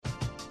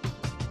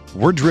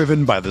We're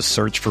driven by the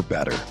search for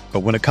better. But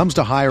when it comes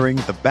to hiring,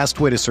 the best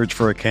way to search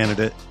for a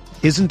candidate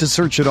isn't to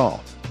search at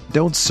all.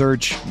 Don't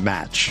search,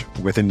 match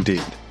with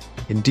Indeed.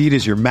 Indeed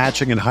is your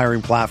matching and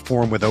hiring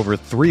platform with over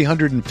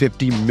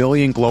 350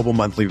 million global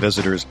monthly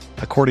visitors,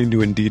 according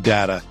to Indeed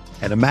data,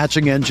 and a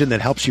matching engine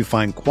that helps you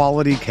find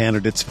quality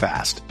candidates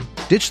fast.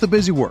 Ditch the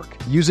busy work.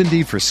 Use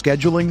Indeed for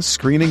scheduling,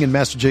 screening, and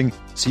messaging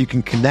so you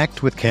can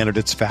connect with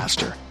candidates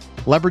faster.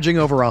 Leveraging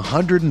over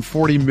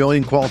 140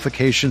 million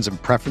qualifications and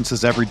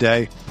preferences every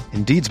day,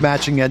 Indeed's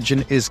matching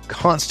engine is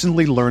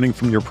constantly learning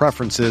from your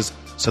preferences,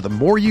 so the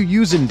more you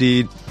use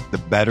Indeed, the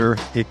better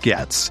it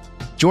gets.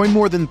 Join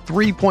more than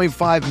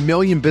 3.5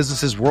 million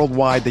businesses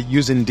worldwide that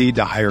use Indeed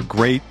to hire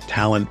great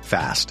talent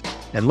fast.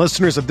 And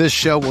listeners of this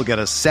show will get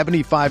a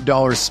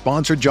 $75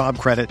 sponsored job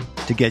credit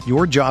to get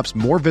your jobs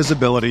more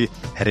visibility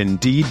at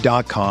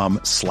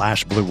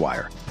Indeed.com/Blue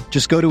Wire.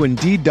 Just go to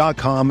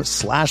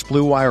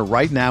Indeed.com/Blue Wire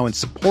right now and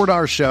support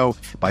our show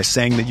by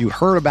saying that you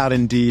heard about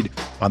Indeed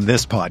on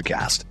this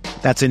podcast.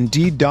 That's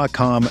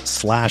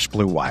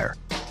Indeed.com/Blue Wire.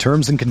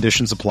 Terms and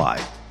conditions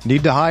apply.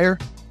 Need to hire?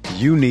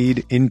 You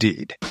need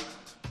Indeed. Do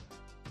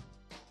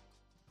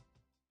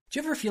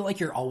you ever feel like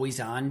you're always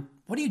on?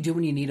 What do you do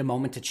when you need a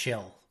moment to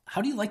chill?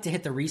 How do you like to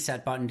hit the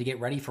reset button to get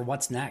ready for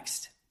what's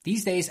next?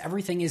 These days,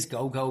 everything is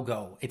go, go,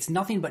 go. It's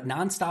nothing but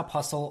nonstop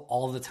hustle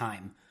all the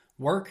time.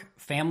 Work,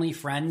 family,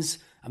 friends,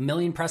 a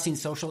million pressing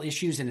social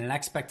issues, and an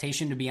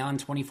expectation to be on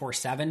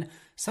 24/7.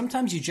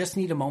 Sometimes you just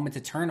need a moment to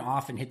turn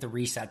off and hit the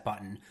reset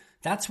button.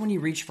 That's when you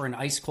reach for an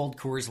ice-cold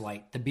Coors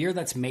Light, the beer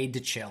that's made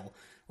to chill.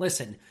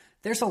 Listen,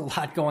 there's a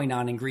lot going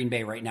on in Green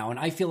Bay right now, and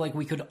I feel like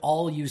we could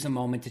all use a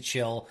moment to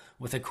chill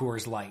with a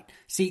Coors Light.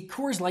 See,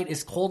 Coors Light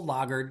is cold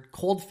lagered,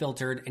 cold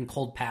filtered, and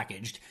cold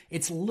packaged.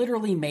 It's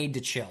literally made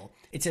to chill.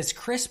 It's as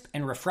crisp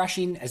and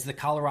refreshing as the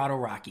Colorado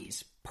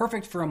Rockies.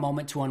 Perfect for a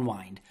moment to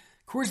unwind.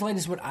 Coors Light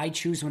is what I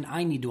choose when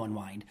I need to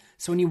unwind.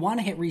 So when you want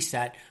to hit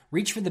reset,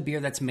 reach for the beer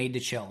that's made to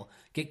chill.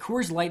 Get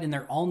Coors Light in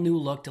their all-new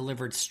look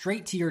delivered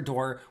straight to your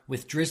door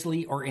with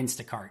Drizzly or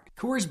Instacart.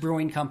 Coors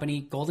Brewing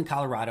Company, Golden,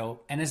 Colorado,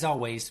 and as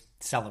always,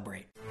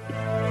 celebrate.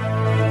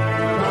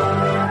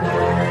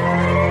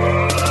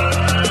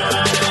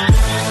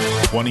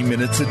 20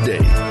 minutes a day,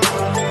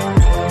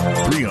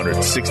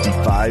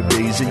 365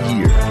 days a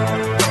year.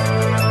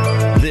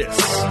 This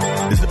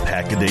is the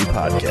Pack a Day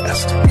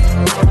Podcast.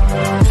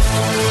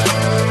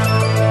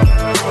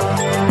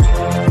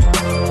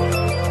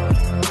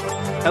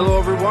 Hello,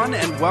 everyone,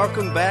 and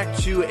welcome back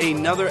to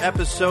another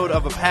episode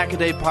of a Pack a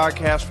Day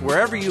Podcast,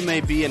 wherever you may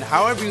be and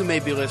however you may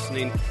be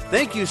listening.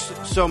 Thank you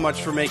so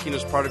much for making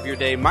us part of your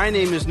day. My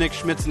name is Nick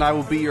Schmitz, and I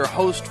will be your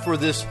host for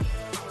this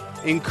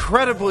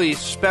incredibly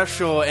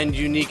special and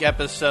unique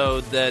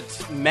episode that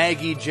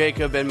Maggie,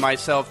 Jacob, and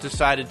myself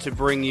decided to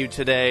bring you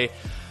today.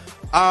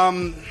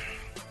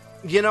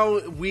 You know,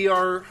 we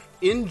are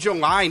in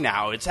July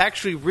now. It's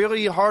actually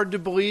really hard to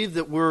believe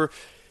that we're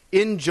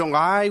in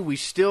July. We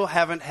still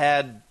haven't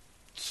had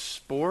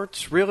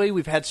sports, really.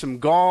 We've had some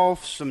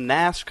golf, some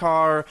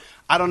NASCAR.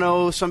 I don't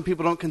know. Some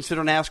people don't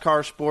consider NASCAR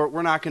a sport.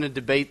 We're not going to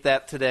debate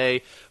that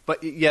today.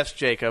 But yes,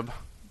 Jacob.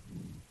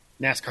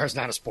 NASCAR's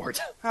not a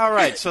sport. All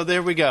right, so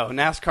there we go.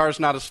 NASCAR's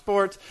not a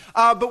sport.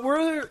 But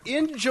we're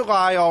in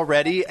July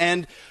already,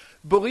 and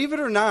believe it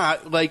or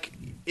not, like,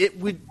 it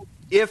would,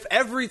 if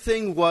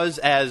everything was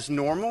as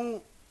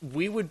normal,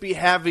 we would be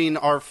having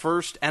our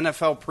first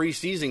NFL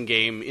preseason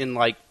game in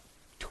like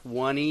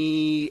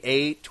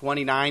 28,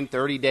 29,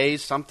 30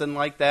 days, something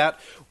like that.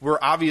 We're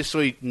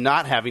obviously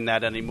not having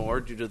that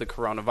anymore due to the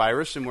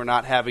coronavirus, and we're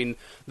not having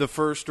the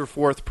first or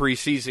fourth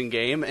preseason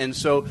game. And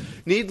so,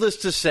 needless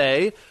to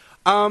say,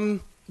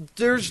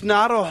 there's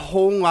not a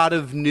whole lot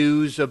of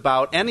news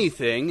about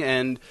anything,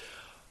 and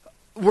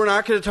we're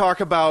not going to talk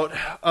about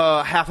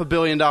a $500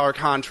 million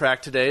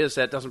contract today, as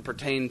that doesn't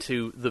pertain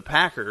to the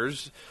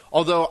Packers.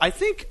 Although I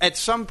think at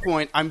some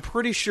point, I'm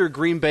pretty sure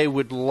Green Bay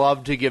would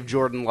love to give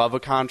Jordan Love a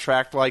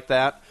contract like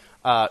that,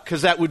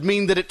 because that would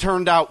mean that it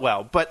turned out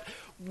well. But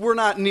we're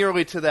not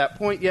nearly to that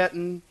point yet.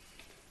 And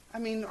I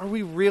mean, are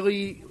we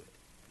really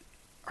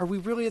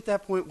at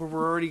that point where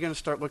we're already going to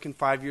start looking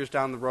 5 years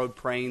down the road,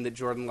 praying that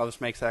Jordan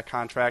Love makes that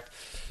contract?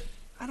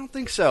 I don't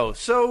think so.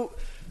 So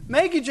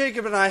Maggie,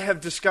 Jacob, and I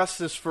have discussed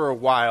this for a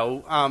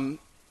while.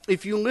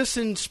 If you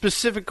listen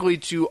specifically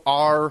to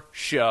our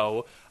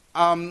show,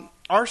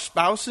 our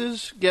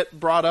spouses get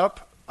brought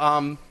up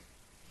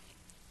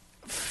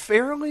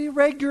fairly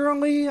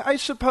regularly, I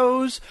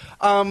suppose.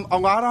 A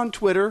lot on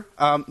Twitter.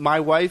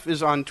 My wife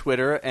is on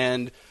Twitter,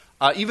 and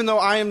even though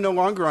I am no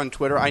longer on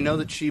Twitter, I know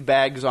that she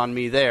bags on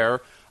me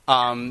there.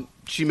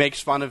 She makes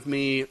fun of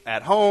me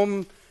at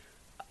home.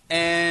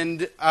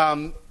 And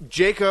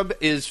Jacob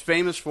is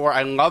famous for,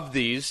 I love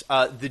these,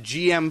 the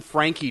GM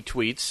Frankie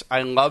tweets.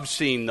 I love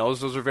seeing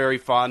those. Those are very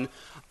fun.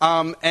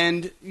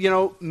 And, you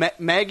know,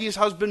 Maggie's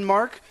husband,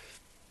 Mark,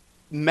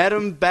 met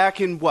him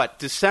back in,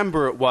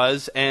 December it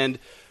was. And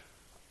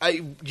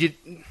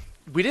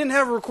we didn't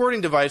have a recording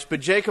device, but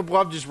Jacob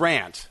loved his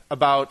rant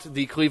about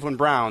the Cleveland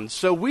Browns.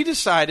 So we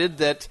decided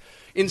that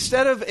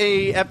instead of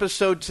a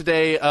episode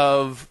today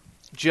of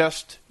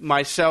just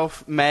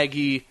myself,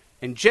 Maggie,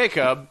 and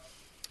Jacob,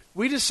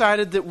 we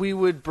decided that we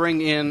would bring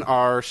in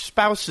our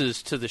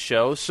spouses to the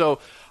show. So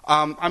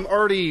I'm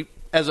already,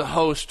 as a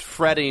host,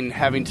 fretting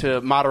having to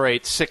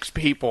moderate 6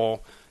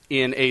 people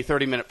in a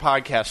 30-minute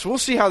podcast. So we'll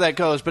see how that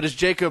goes. But as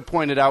Jacob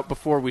pointed out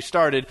before we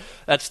started,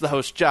 that's the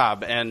host's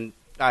job. And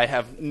I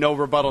have no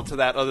rebuttal to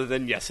that other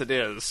than, yes, it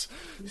is.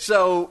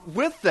 So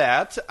with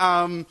that,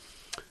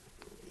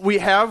 we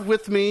have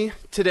with me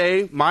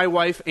today my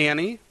wife,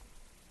 Annie,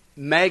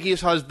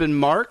 Maggie's husband,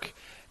 Mark,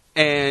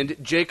 and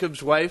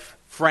Jacob's wife,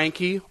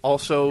 Frankie,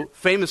 also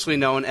famously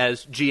known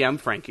as GM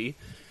Frankie.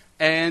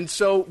 And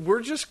so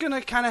we're just going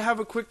to kind of have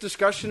a quick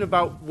discussion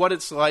about what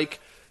it's like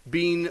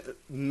being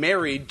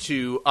married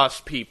to us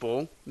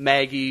people,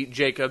 Maggie,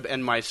 Jacob,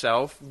 and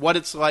myself, what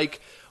it's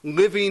like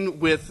living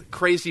with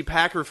crazy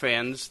Packer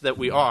fans that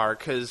we are,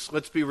 because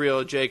let's be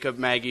real, Jacob,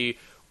 Maggie,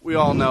 we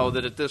all know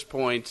that at this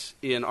point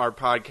in our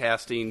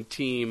podcasting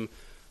team,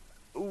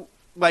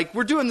 like,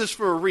 we're doing this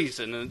for a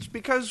reason, and it's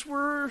because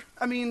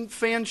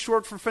fans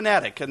short for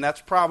fanatic, and that's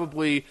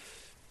probably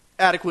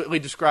adequately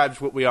describes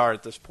what we are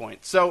at this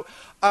point. So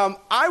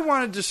I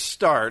wanted to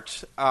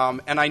start,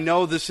 and I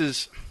know this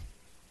is,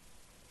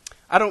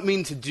 I don't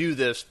mean to do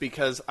this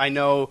because I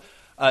know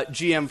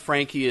GM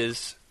Frankie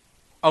is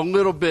a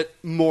little bit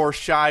more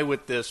shy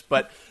with this,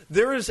 but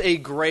there is a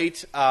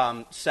great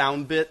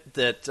sound bit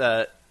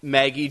that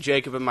Maggie,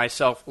 Jacob, and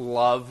myself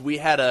love. We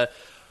had a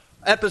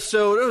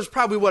episode, it was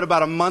probably,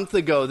 about a month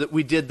ago that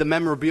we did the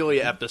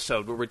memorabilia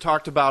episode where we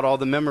talked about all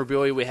the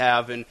memorabilia we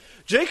have, and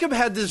Jacob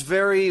had this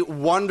very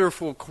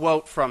wonderful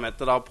quote from it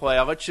that I'll play.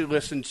 I'll let you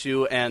listen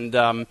to,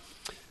 and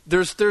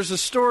there's a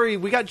story,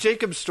 we got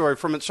Jacob's story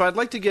from it, so I'd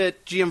like to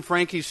get GM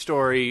Frankie's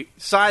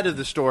side of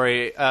the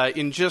story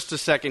in just a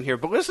second here,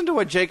 but listen to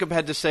what Jacob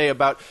had to say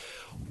about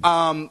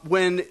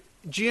when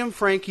GM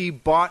Frankie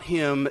bought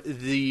him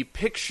the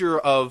picture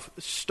of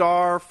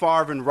Starr,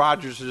 Favre, and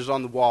Rodgers that is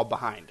on the wall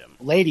behind him.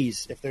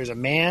 Ladies, if there's a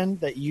man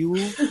that you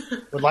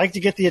would like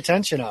to get the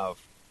attention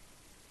of,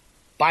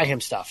 buy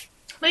him stuff.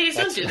 Ladies,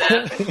 don't do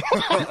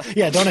that.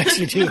 Yeah, don't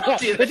actually do that.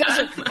 Do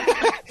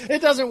that.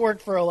 It doesn't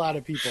work for a lot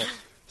of people.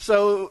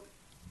 So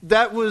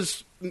that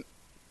was,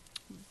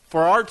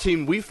 for our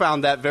team, we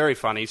found that very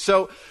funny.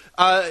 So,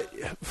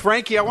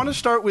 Frankie, I want to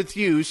start with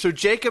you. So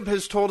Jacob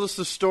has told us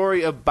the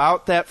story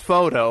about that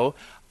photo.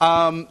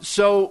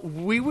 So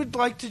we would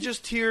like to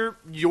just hear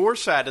your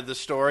side of the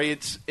story.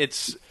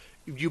 It's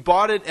you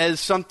bought it as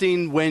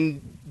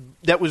something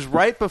that was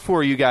right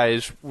before you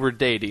guys were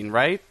dating,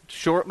 right?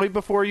 Shortly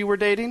before you were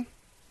dating?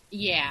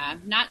 Yeah,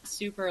 not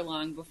super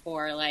long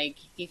before, like,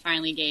 he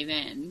finally gave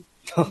in.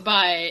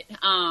 But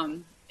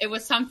it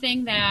was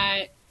something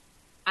that,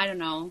 I don't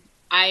know,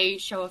 I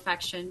show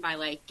affection by,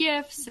 like,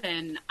 gifts,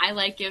 and I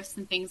like gifts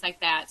and things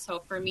like that.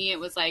 So for me, it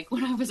was like,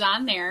 when I was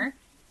on there,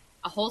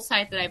 a whole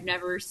site that I've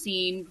never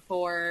seen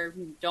before,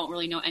 don't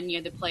really know any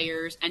of the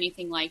players,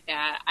 anything like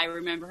that. I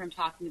remember him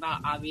talking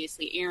about,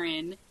 obviously,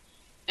 Aaron.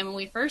 And when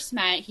we first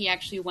met, he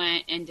actually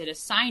went and did a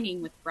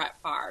signing with Brett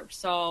Favre.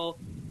 So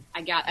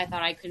I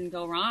thought I couldn't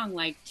go wrong,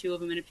 like 2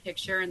 of them in a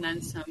picture, and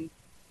then some,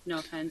 no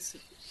offense,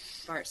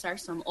 Bart Starr,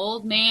 some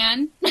old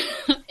man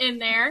in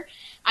there.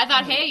 I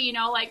thought, hey,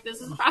 this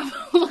is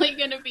probably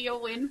going to be a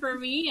win for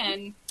me.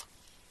 And,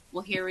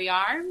 well, here we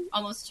are,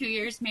 almost 2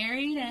 years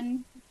married,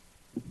 and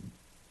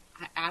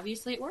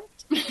obviously it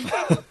worked.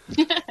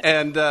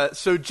 And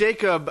so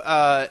Jacob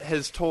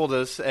has told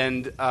us,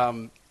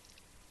 and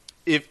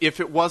if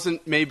it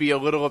wasn't maybe a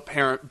little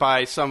apparent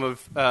by some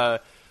of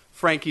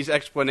Frankie's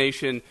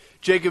explanation,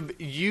 Jacob,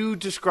 you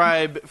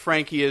describe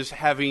Frankie as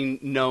having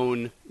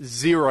known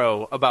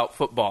zero about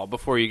football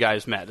before you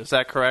guys met. Is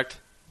that correct?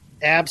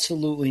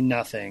 Absolutely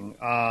nothing.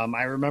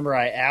 I remember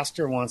I asked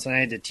her once, and I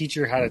had to teach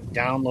her how to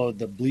download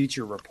the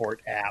Bleacher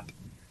Report app.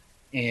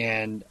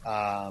 And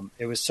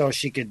it was so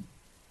she could,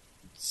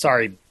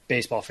 sorry,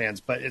 baseball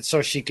fans, but it's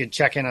so she could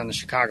check in on the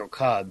Chicago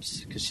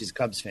Cubs because she's a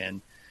Cubs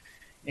fan.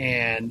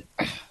 And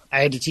I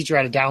had to teach her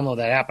how to download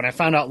that app. And I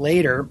found out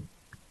later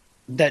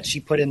that she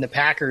put in the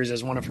Packers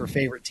as one of her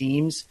favorite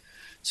teams.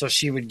 So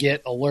she would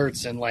get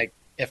alerts, and like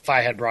if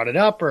I had brought it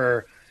up,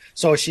 or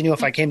so she knew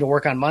if I came to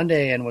work on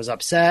Monday and was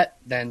upset,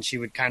 then she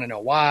would kind of know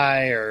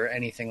why or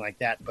anything like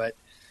that. But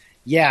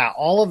yeah,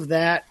 all of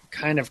that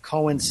kind of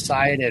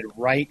coincided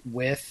right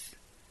with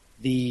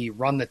the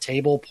run the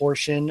table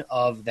portion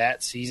of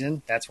that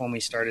season. That's when we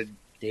started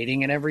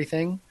dating and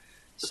everything.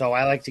 So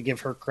I like to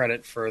give her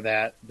credit for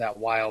that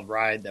wild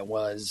ride that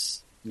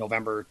was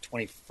November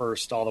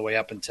 21st all the way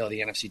up until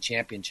the NFC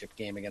Championship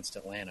game against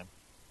Atlanta.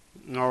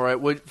 All right.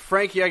 Well,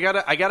 Frankie, I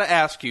gotta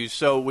ask you.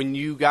 So when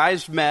you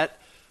guys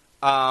met,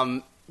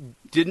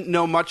 didn't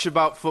know much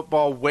about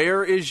football.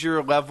 Where is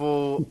your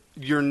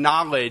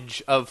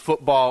knowledge of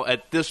football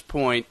at this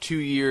point, 2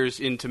 years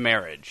into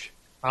marriage?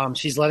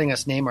 She's letting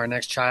us name our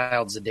next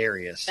child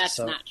Zadarius. That's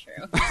not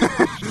true.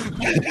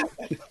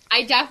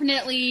 I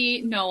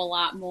definitely know a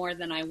lot more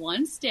than I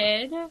once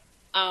did.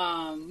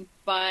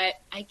 But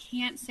I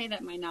can't say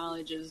that my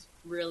knowledge is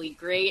really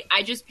great.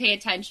 I just pay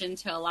attention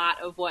to a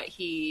lot of what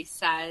he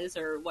says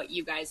or what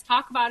you guys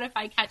talk about if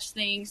I catch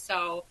things.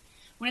 So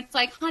when it's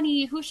like,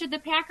 honey, who should the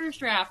Packers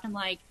draft? I'm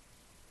like,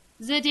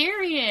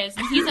 Za'Darius.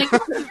 And he's like,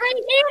 that's a great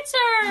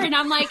answer. And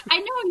I'm like, I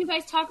know, you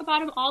guys talk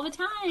about him all the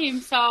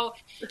time. So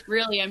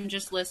really, I'm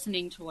just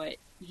listening to what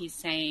he's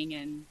saying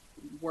and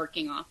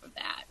working off of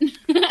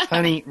that.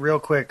 Honey, real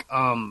quick,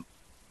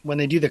 when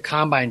they do the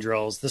combine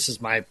drills, this is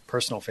my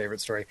personal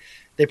favorite story.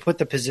 They put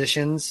the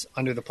positions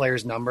under the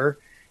player's number.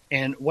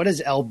 And what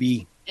is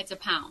LB? It's a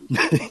pound.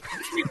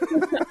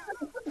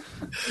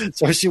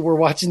 So we're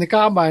watching the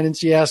combine, and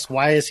she asked,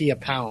 why is he a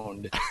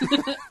pound?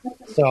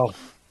 So...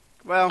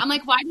 Well, I'm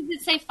like, why does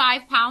it say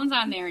 5 pounds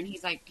on there? And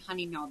he's like,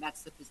 honey, no,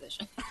 that's the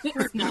position.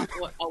 It's not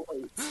what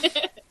awaits.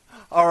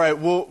 All right.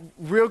 Well,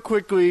 real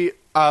quickly,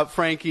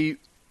 Frankie,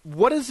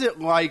 what is it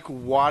like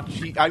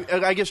watching?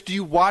 I guess, do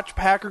you watch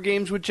Packer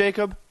games with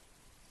Jacob?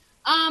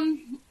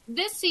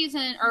 This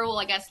season, or well,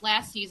 I guess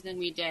last season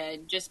we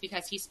did, just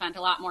because he spent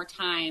a lot more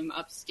time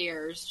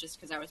upstairs, just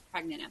because I was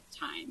pregnant at the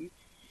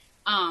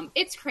time.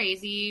 It's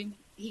crazy.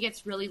 He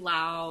gets really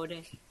loud.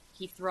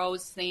 He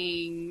throws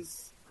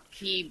things.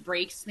 He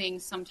breaks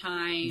things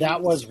sometimes.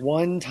 That was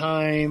one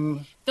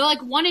time. The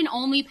one and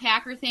only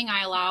Packer thing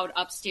I allowed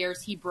upstairs,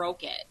 he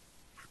broke it.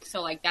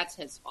 So that's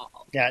his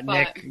fault. Yeah, but,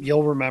 Nick,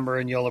 you'll remember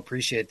and you'll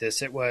appreciate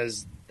this. It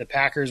was the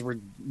Packers were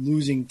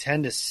losing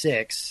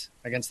 10-6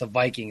 against the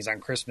Vikings on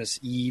Christmas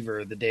Eve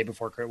or the day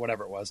before,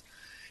 whatever it was.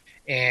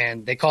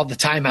 And they called the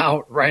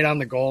timeout right on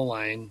the goal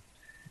line.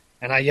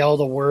 And I yelled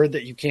a word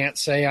that you can't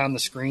say on the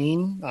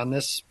screen on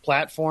this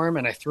platform,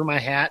 and I threw my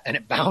hat, and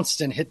it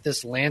bounced and hit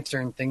this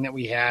lantern thing that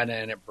we had,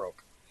 and it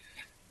broke.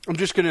 I'm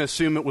just going to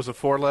assume it was a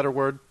 4-letter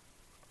word.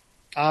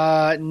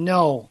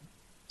 No.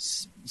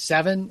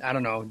 7? I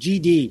don't know.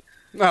 GD.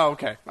 Oh,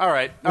 okay. All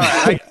right.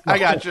 I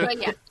got you.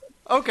 Yeah.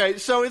 Okay,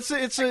 so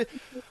it's a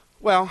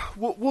well,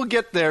 we'll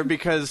get there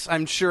because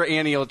I'm sure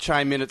Annie will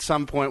chime in at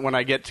some point when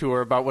I get to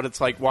her about what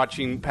it's like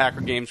watching Packer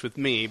games with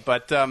me,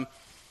 but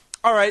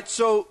all right,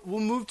 so we'll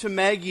move to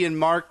Maggie and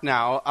Mark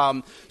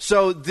now.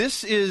 So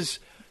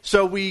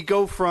we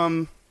go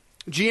from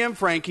GM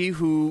Frankie,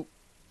 who,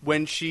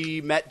 when she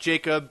met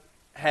Jacob,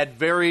 had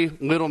very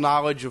little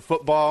knowledge of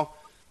football.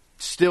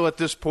 Still at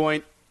this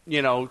point,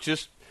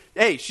 just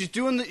hey, she's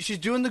doing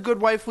the good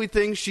wifely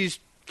thing. She's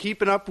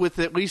keeping up with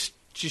at least.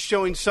 She's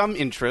showing some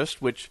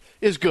interest, which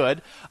is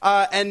good.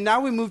 And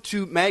now we move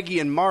to Maggie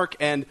and Mark.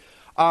 And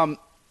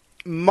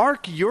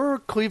Mark, you're a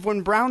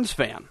Cleveland Browns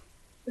fan.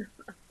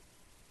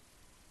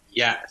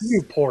 Yes.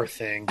 You poor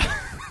thing.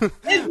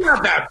 It's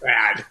not that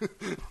bad.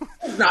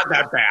 It's not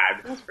that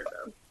bad.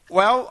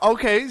 Well,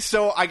 okay,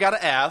 so I got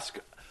to ask.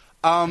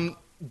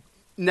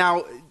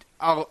 Now,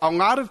 a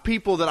lot of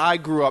people that I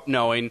grew up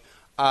knowing,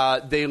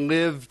 they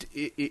lived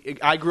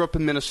 – I grew up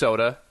in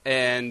Minnesota,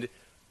 and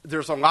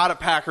there's a lot of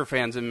Packer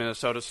fans in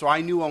Minnesota, so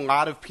I knew a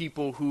lot of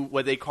people who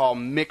what they call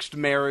mixed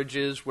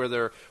marriages, where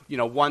they're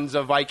one's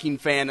a Viking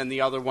fan and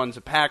the other one's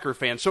a Packer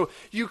fan. So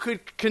you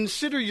could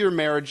consider your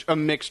marriage a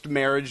mixed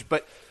marriage,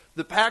 but –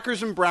 the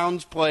Packers and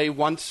Browns play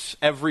once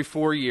every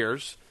 4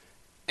 years,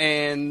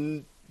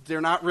 and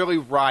they're not really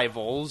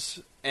rivals.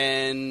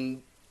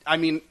 And, I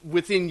mean,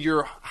 within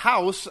your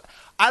house,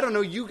 I don't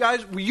know, you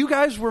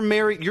guys were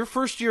married. Your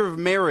first year of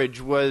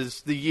marriage was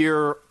the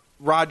year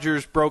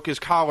Rodgers broke his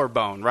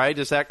collarbone, right?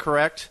 Is that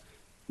correct?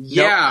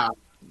 Yeah.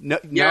 No?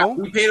 Yeah,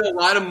 we paid a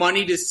lot of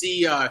money to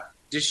see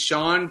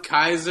Deshaun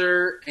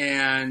Kaiser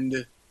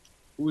and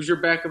who was your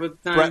backup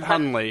at the time? Brett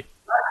Hundley.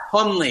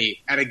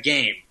 Hundley at a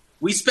game.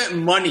 We spent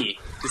money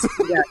to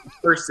see that in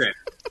person.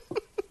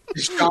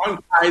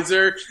 Deshaun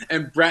Kaiser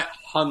and Brett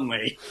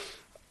Hundley.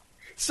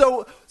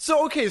 So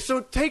okay, so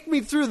take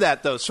me through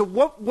that though. So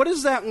what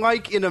is that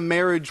like in a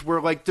marriage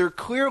where they're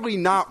clearly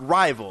not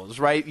rivals,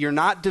 right? You're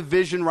not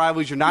division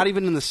rivals, you're not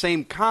even in the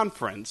same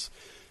conference,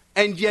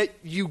 and yet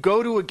you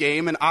go to a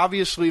game, and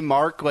obviously,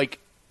 Mark,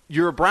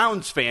 you're a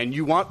Browns fan,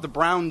 you want the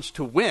Browns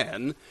to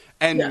win.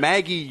 And yeah.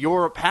 Maggie,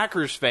 you're a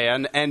Packers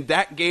fan, and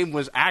that game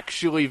was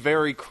actually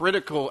very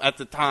critical at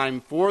the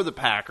time for the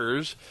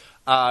Packers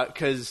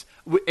because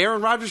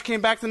Aaron Rodgers came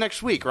back the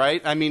next week,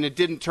 right? I mean, it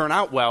didn't turn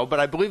out well,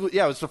 but I believe, it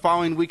was the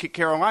following week at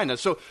Carolina.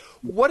 So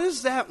what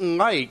is that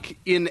like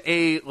in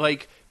a,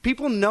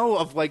 people know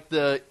of,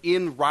 the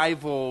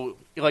in-rival,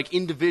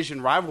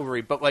 in-division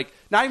rivalry, but,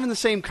 not even the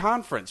same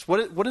conference.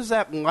 What is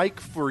that like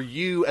for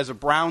you as a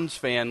Browns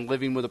fan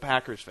living with a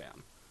Packers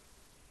fan?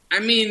 I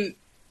mean,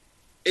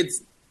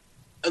 it's...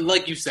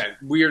 like you said,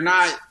 we are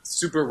not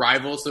super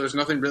rivals, so there's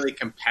nothing really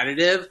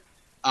competitive.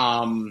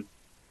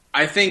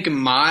 I think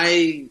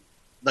my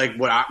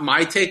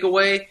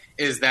takeaway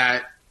is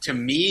that to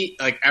me,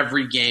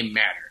 every game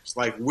matters.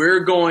 We're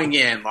going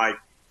in,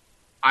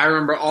 I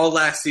remember all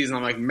last season,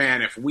 I'm like,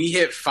 man, if we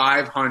hit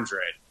 500,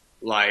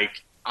 I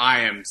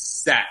am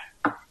set.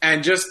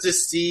 And just to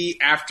see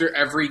after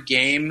every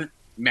game,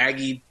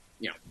 Maggie,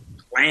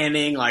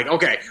 planning,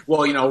 okay,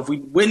 well, if we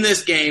win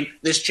this game,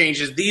 this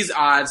changes these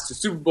odds to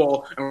Super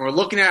Bowl, and we're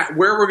looking at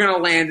where we're going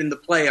to land in the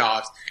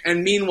playoffs.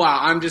 And meanwhile,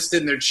 I'm just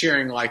sitting there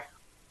cheering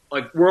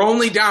Like, we're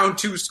only down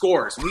 2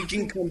 scores. We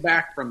can come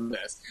back from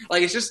this.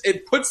 Like,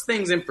 it puts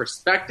things in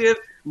perspective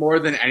more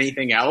than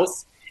anything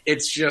else.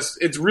 It's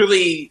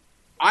really,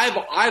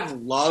 I've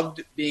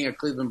loved being a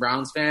Cleveland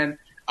Browns fan,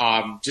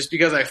 just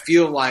because I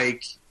feel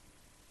like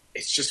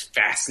it's just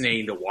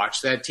fascinating to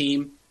watch that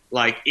team.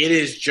 Like,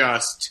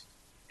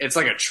 it's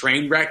like a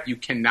train wreck. You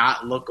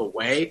cannot look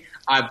away.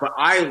 But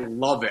I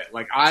love it.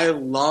 Like, I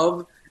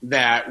love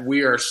that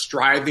we are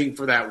striving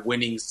for that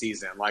winning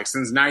season. Like,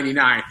 since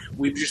 99,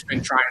 we've just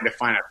been trying to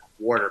find a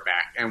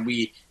quarterback. And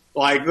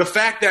the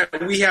fact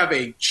that we have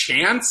a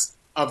chance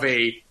of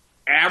a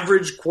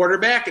average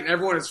quarterback and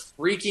everyone is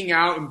freaking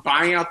out and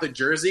buying out the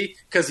jersey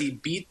because he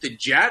beat the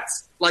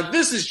Jets. Like,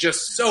 this is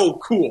just so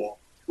cool.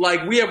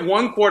 Like, we have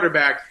one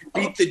quarterback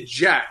beat the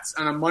Jets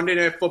on a Monday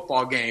Night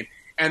Football game,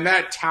 and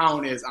that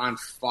town is on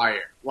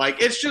fire.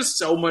 Like, it's just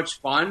so much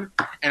fun.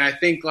 And I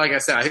think, like I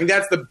said, I think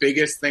that's the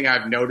biggest thing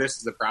I've noticed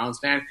as a Browns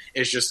fan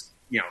is just,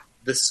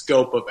 the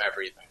scope of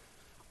everything.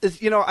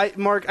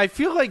 Mark, I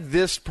feel like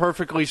this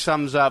perfectly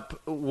sums up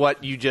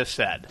what you just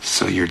said.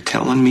 So you're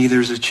telling me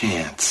there's a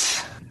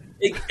chance?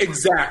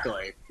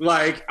 Exactly.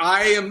 Like,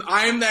 I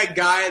am that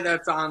guy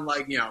that's on,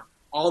 like,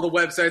 all the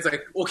websites,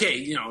 like,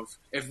 okay,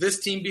 if this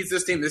team beats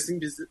this team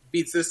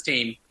beats this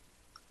team,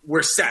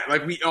 we're set.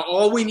 Like,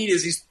 all we need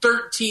is these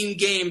 13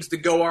 games to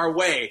go our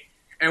way,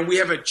 and we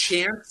have a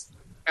chance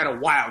at a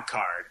wild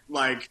card.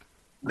 Like,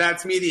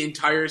 that's me the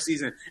entire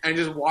season. And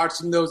just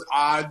watching those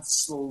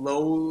odds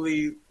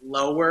slowly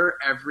lower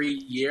every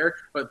year,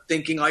 but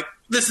thinking, like,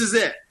 this is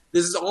it.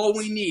 This is all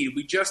we need.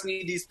 We just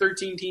need these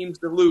 13 teams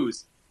to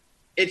lose.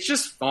 It's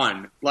just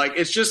fun. Like,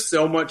 it's just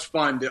so much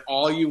fun that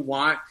all you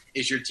want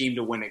is your team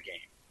to win a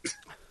game.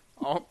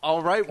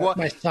 All right. Well,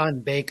 my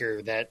son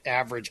Baker, that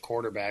average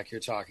quarterback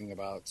you're talking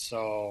about.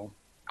 So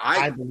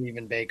I believe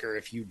in Baker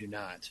if you do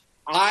not.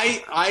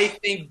 I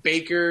think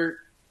Baker,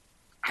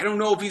 I don't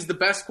know if he's the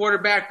best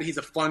quarterback, but he's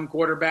a fun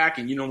quarterback,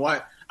 and you know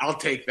what? I'll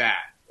take that.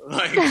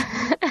 Like,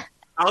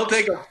 I'll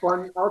take a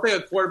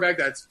quarterback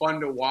that's fun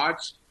to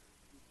watch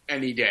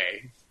any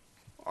day.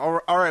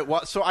 All right.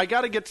 Well, so I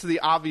got to get to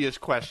the obvious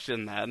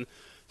question then.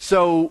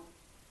 So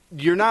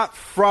you're not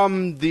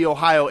from the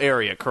Ohio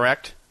area,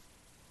 correct?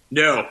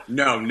 No.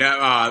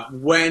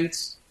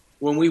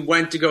 When we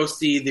went to go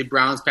see the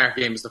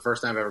Browns-Packer game, it's the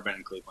first time I've ever been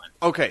in Cleveland.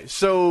 Okay,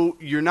 so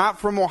you're not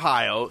from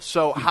Ohio.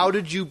 So how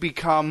did you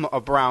become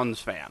a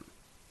Browns fan?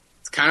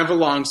 It's kind of a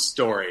long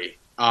story.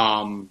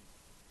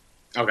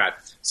 Okay.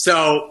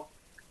 So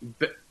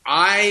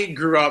I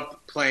grew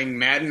up playing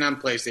Madden on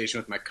PlayStation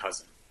with my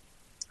cousin.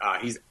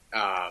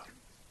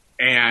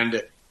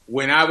 And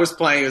when I was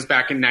playing, it was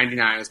back in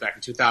 99, it was back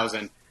in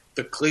 2000,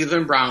 the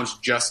Cleveland Browns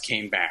just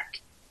came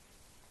back.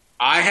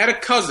 I had a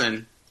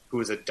cousin who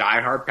was a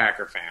diehard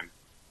Packer fan,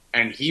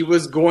 and he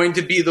was going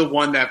to be the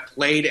one that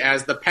played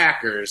as the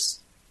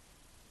Packers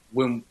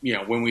when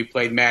we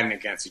played Madden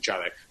against each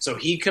other. So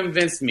he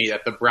convinced me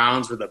that the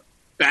Browns were the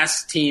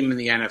best team in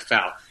the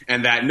NFL,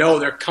 and that, no,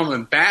 they're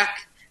coming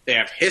back, they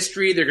have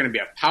history, they're going to be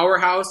a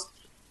powerhouse.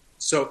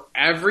 So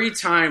every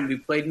time we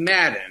played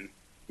Madden,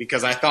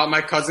 because I thought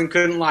my cousin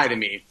couldn't lie to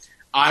me,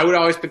 I would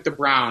always pick the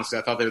Browns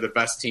because I thought they were the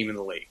best team in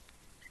the league.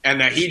 And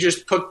that he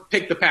just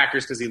picked the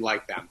Packers because he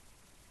liked them.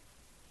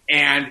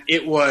 And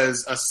it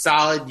was a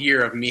solid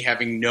year of me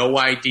having no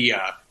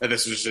idea that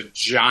this was a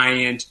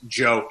giant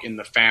joke in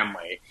the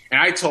family. And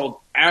I told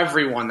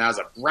everyone that I was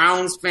a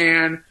Browns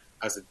fan.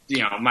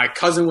 My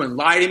cousin wouldn't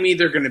lie to me.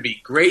 They're going to be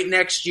great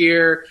next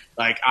year.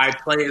 Like, I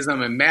play as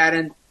them in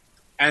Madden.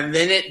 And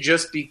then it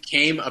just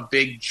became a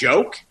big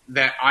joke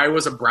that I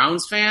was a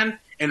Browns fan,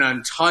 an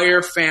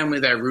entire family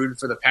that rooted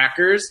for the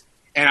Packers,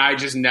 and I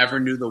just never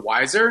knew the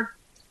wiser.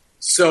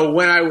 So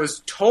when I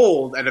was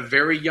told at a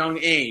very young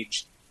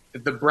age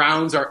that the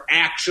Browns are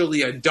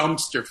actually a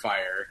dumpster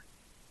fire,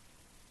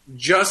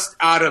 just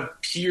out of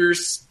pure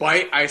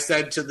spite, I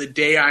said, to the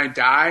day I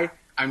die,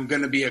 I'm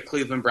going to be a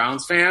Cleveland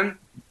Browns fan.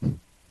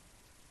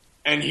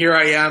 And here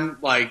I am,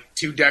 like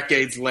 2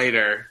 decades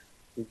later,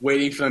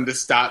 waiting for them to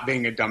stop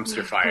being a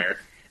dumpster fire.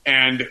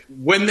 And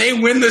when they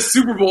win the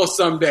Super Bowl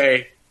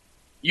someday,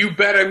 you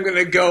bet I'm going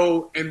to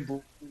go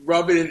and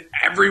rub it in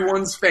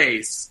everyone's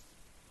face.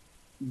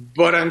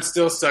 But I'm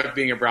still stuck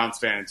being a Browns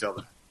fan until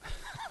then.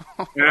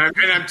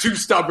 and I'm too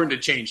stubborn to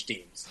change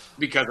teams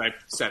because I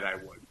said I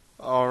would.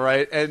 All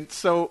right. And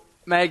so,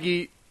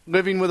 Maggie,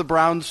 living with a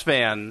Browns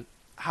fan,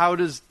 how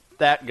does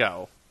that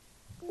go?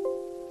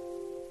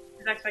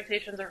 His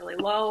expectations are really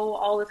low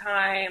all the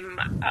time.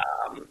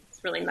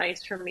 It's really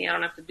nice for me. I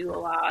don't have to do a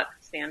lot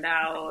to stand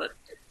out.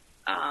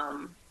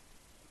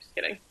 Just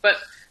kidding. But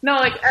no,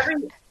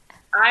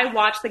 I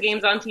watch the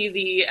games on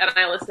TV and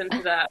I listen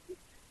to them.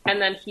 And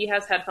then he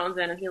has headphones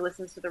in and he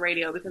listens to the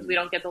radio because we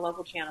don't get the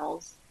local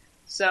channels.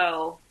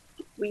 So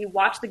we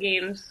watch the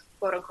games,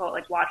 quote unquote,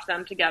 like watch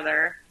them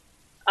together.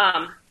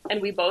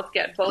 And we both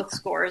get both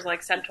scores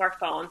like sent to our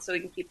phones so we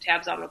can keep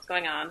tabs on what's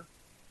going on.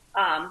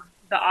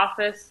 The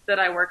office that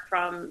I work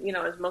from,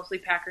 is mostly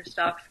Packer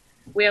stuff.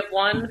 We have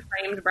one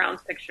framed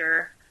Browns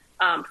picture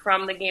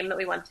from the game that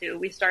we went to.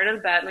 We started a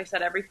bet and we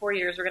said every 4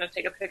 years we're going to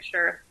take a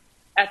picture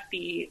at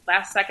the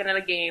last second of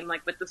the game,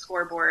 like with the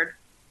scoreboard,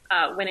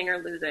 winning or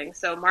losing.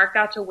 So Mark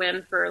got to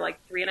win for like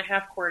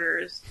 3.5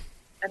 quarters,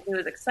 and he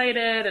was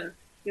excited, and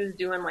he was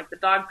doing like the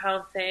dog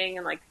pound thing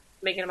and like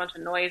making a bunch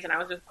of noise, and I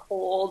was just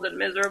cold and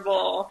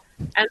miserable.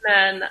 And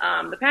then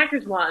the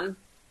Packers won,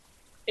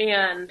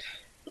 and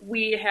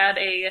we had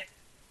a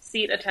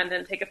seat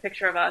attendant take a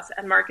picture of us,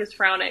 and Mark is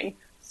frowning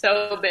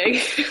so big.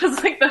 It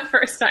was like the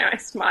first time I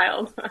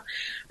smiled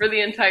for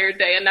the entire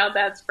day, and now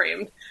that's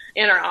framed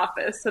in our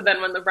office. So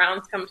then when the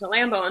Browns come to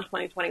Lambeau in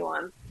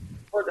 2021,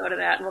 we'll go to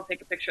that and we'll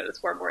take a picture of the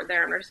scoreboard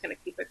there, and we're just going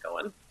to keep it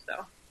going.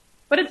 So,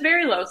 but it's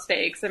very low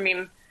stakes. I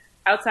mean,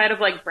 outside of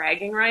like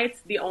bragging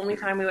rights, the only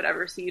time we would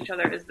ever see each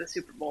other is the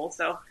Super Bowl.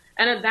 So,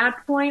 and at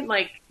that point,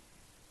 like,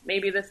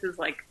 maybe this is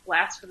like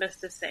blasphemous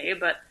to say,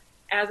 but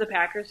as a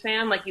Packers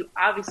fan, like, you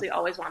obviously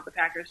always want the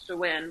Packers to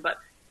win, but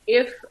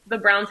if the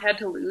Browns had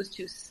to lose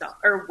to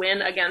or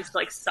win against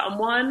like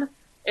someone,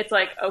 it's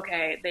like,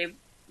 okay, they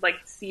like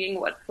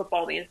seeing what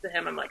football means to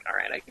him. I'm like, all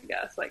right, I can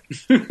guess. Like,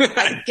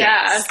 I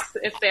guess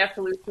if they have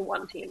to lose to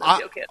one team, they'll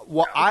be okay.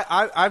 Well,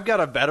 I've got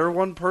a better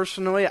one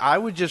personally. I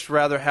would just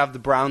rather have the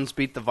Browns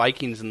beat the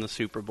Vikings in the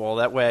Super Bowl.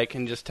 That way I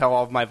can just tell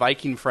all of my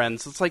Viking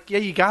friends, it's like, yeah,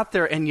 you got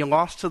there and you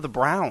lost to the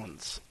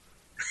Browns.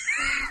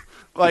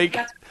 Like,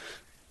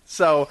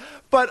 so,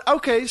 but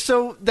okay,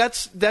 so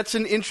that's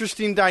an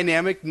interesting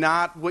dynamic.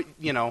 Not what,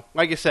 you know,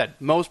 like I said,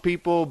 most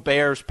people,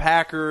 Bears,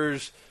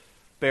 Packers,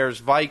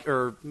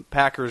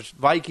 Packers,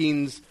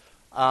 Vikings,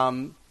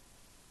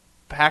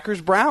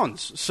 Packers,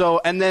 Browns. So,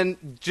 and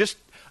then just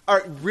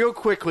real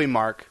quickly,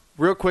 Mark,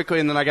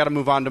 and then I got to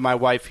move on to my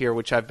wife here,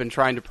 which I've been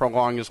trying to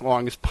prolong as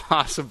long as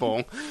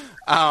possible.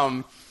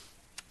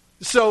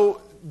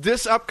 So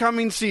this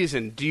upcoming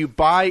season, do you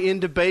buy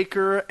into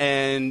Baker,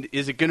 and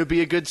is it going to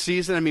be a good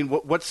season? I mean,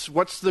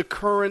 what's the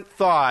current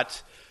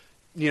thought,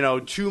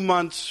 2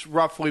 months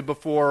roughly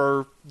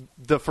before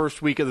the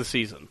first week of the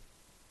season?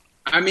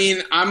 I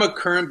mean, I'm a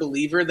current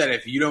believer that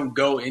if you don't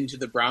go into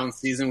the Browns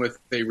season with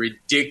a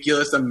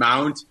ridiculous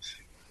amount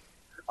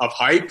of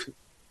hype,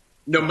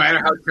 no matter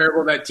how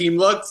terrible that team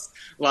looks,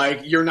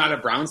 like, you're not a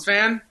Browns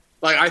fan.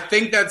 Like, I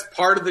think that's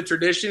part of the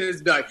tradition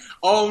is like,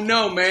 oh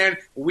no, man,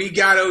 we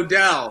got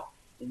Odell.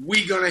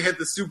 We gonna hit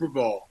the Super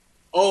Bowl.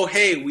 Oh,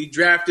 hey, we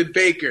drafted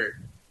Baker.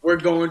 We're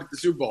going to the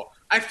Super Bowl.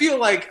 I feel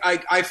like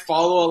I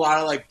follow a lot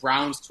of like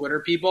Browns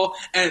Twitter people,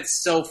 and it's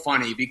so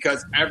funny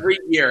because every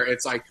year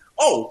it's like,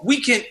 oh,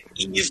 we can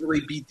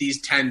easily beat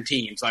these 10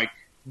 teams, like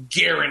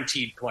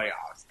guaranteed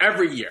playoffs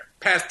every year.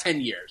 Past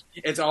 10 years,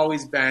 it's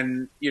always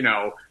been,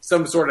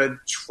 some sort of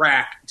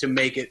track to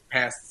make it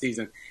past the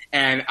season.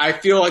 And I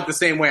feel like the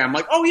same way. I'm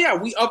like, oh yeah,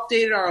 we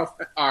updated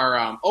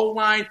our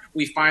O-line.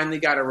 We finally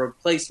got a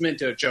replacement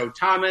to Joe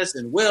Thomas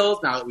and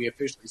Wills now that we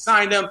officially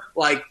signed him.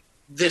 Like,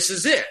 this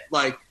is it.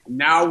 Like,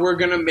 now we're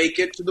going to make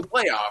it to the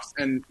playoffs.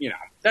 And,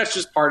 that's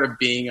just part of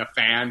being a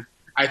fan.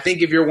 I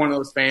think if you're one of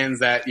those fans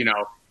that,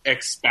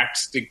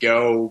 expects to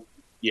go,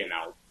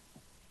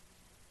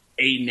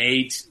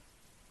 8-8,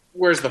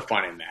 where's the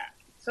fun in that?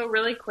 So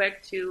really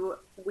quick, too,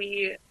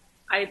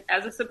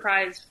 as a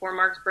surprise for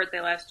Mark's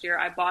birthday last year,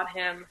 I bought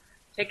him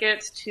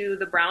tickets to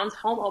the Browns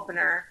home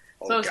opener.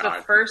 So it was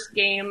the first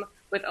game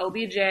with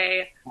OBJ.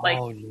 Like,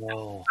 oh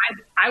no!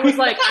 I was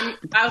like, I'm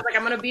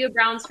going to be a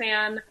Browns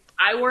fan.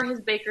 I wore his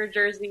Baker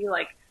jersey,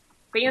 like,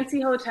 fancy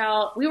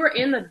hotel. We were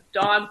in the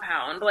dog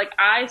pound. Like,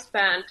 I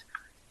spent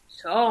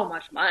so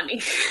much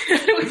money.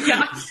 we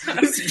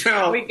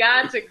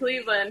got to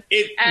Cleveland,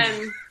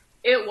 and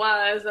it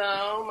was,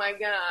 oh my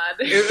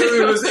God.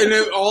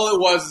 All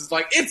it was is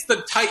like, it's the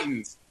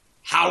Titans.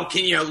 How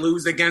can you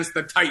lose against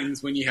the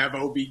Titans when you have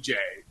OBJ?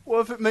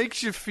 Well, if it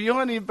makes you feel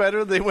any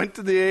better, they went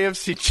to the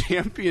AFC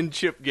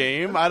Championship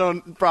game.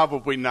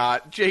 Probably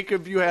not.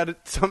 Jacob, you had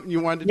something you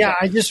wanted to Yeah,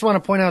 I just want to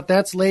point out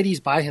that's ladies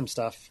buy him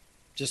stuff.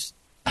 Just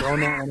throwing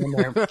that one in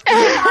there.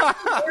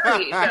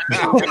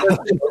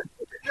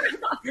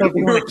 So if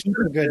you want to keep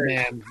a good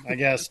man, I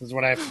guess, is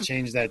what I have to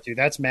change that to.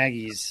 That's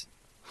Maggie's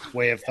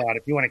way of thought.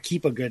 If you want to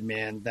keep a good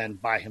man, then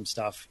buy him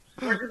stuff.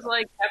 We're just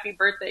like, happy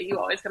birthday. You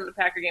always come to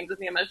Packer games with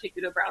me. I'm going to take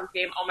you to a Browns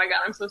game. Oh my God,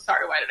 I'm so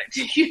sorry. Why did I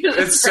take you to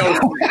this? It's so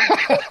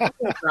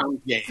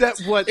Browns game.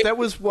 That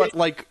was what,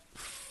 like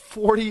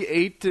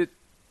 48 to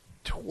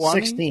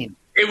 20? 16.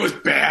 It was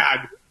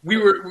bad.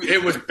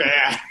 It was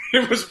bad.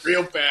 It was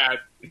real bad.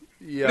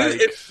 Yeah,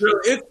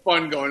 it's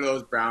fun going to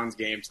those Browns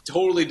games.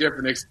 Totally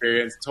different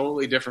experience.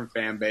 Totally different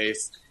fan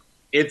base.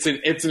 It's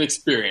an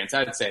experience.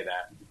 I'd say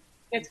that.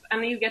 And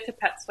then you get to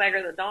pet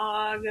Swagger the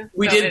dog.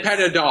 We did pet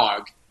a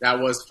dog. That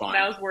was fun.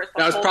 That was worth the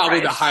That was whole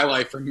probably price. the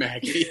highlight for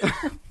Maggie.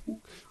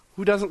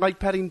 Who doesn't like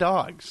petting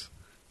dogs?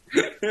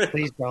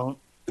 Please don't.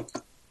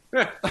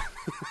 You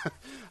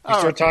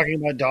start talking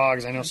about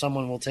dogs, I know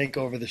someone will take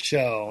over the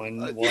show.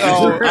 And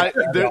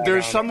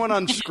there's someone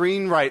on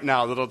screen right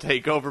now that'll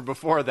take over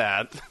before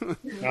that.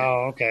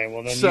 Oh, okay.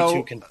 Well, then you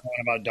two can talk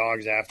about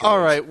dogs afterwards. All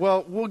right.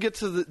 Well, we'll get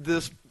to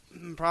this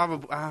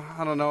probably.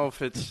 I don't know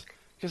if it's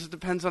because it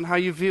depends on how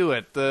you view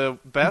it. The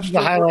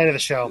highlight of the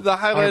show. The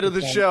highlight 100%. Of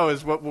the show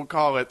is what we'll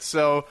call it.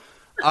 So,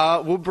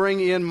 we'll bring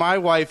in my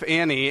wife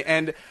Annie,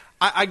 and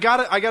I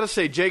gotta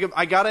say, Jacob,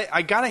 I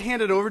gotta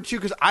hand it over to you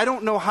because I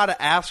don't know how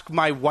to ask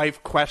my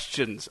wife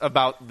questions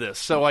about this.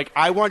 So like,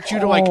 I want you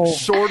to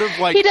sort of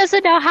like. He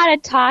doesn't know how to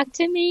talk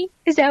to me.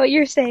 Is that what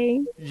you're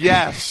saying?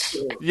 Yes.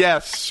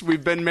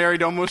 We've been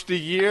married almost a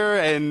year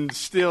and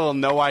still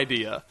no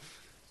idea.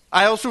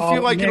 I also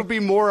feel like Nick, it'll be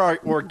more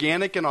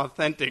organic and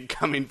authentic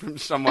coming from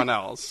someone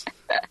else.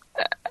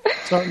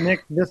 So,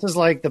 Nick, this is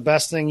like the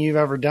best thing you've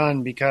ever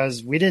done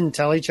because we didn't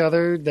tell each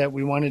other that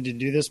we wanted to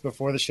do this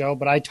before the show,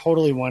 but I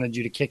totally wanted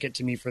you to kick it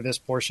to me for this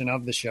portion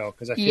of the show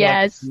because I feel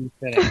like it's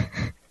fitting.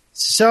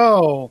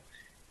 So,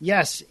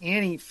 yes,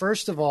 Annie,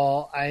 first of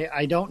all,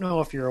 I don't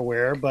know if you're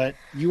aware, but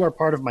you are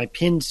part of my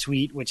pinned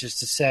suite, which is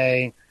to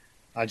say,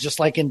 just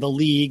like in the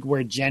league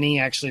where Jenny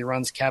actually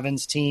runs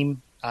Kevin's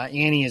team,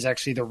 Annie is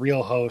actually the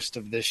real host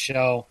of this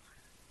show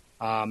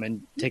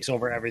and takes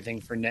over everything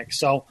for Nick.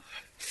 So,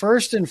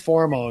 first and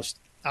foremost,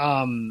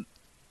 are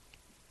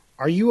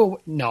you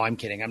no, I'm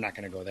kidding. I'm not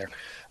going to go there.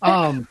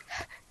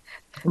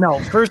 No,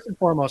 first and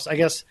foremost, I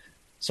guess,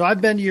 so I've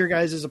been to your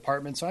guys'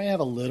 apartment, so I have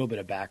a little bit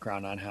of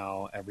background on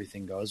how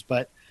everything goes.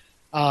 But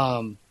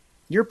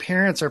your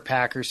parents are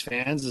Packers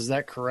fans, is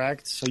that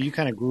correct? So you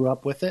kind of grew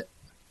up with it?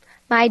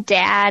 My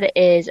dad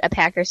is a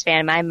Packers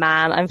fan. My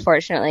mom,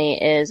 unfortunately,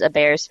 is a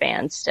Bears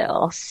fan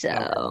still.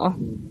 So,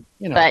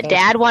 but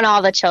Dad won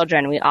all the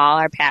children. We all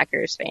are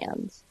Packers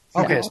fans.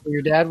 So. Okay, so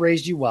your dad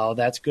raised you well.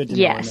 That's good to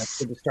know. And that's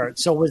good to start.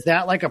 So was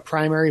that like a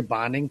primary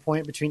bonding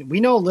point between? We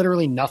know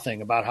literally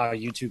nothing about how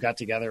you two got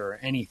together or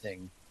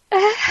anything.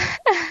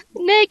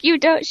 Nick, you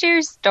don't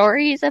share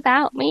stories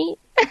about me.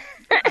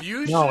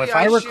 Usually, no, if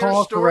I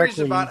recall share stories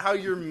correctly, about how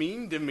you're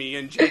mean to me,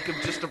 and Jacob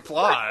just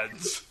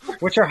applauds.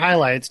 Which are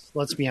highlights,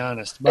 let's be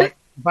honest. But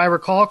if I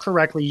recall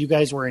correctly, you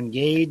guys were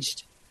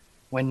engaged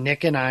when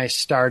Nick and I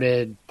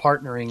started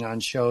partnering on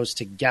shows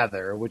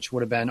together, which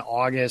would have been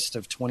August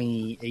of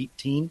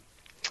 2018.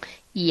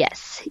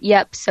 Yes.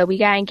 Yep. So we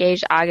got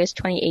engaged August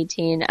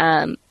 2018.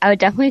 I would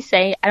definitely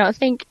say, I don't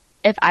think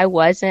if I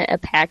wasn't a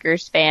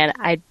Packers fan,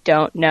 I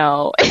don't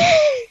know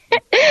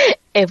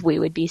if we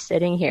would be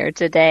sitting here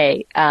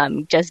today,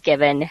 just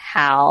given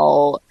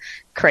how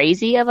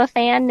crazy of a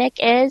fan Nick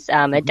is.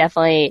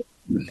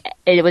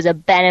 It was a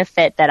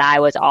benefit that I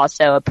was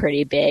also a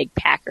pretty big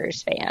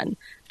Packers fan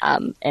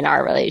in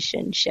our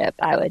relationship.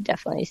 I would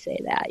definitely say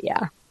that,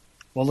 yeah.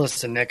 Well,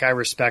 listen, Nick, I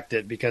respect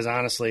it because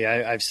honestly,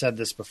 I've said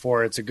this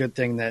before. It's a good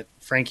thing that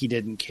Frankie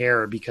didn't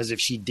care because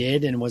if she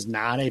did and was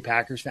not a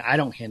Packers fan, I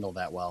don't handle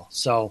that well.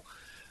 So,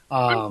 you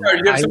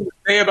have something to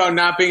say about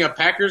not being a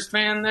Packers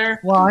fan there?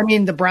 Well, I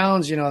mean, the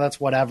Browns, that's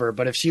whatever.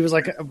 But if she was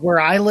like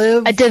where I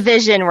live, a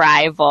division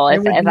rival,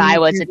 if I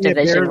was a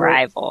division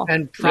rival,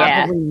 and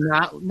probably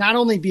not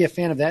only be a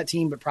fan of that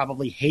team, but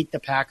probably hate the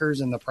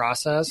Packers in the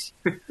process,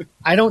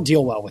 I don't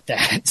deal well with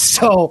that.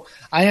 So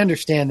I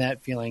understand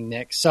that feeling,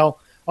 Nick. So.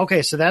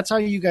 Okay, so that's how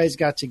you guys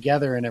got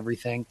together and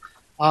everything.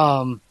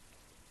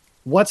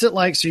 What's it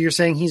like? So you're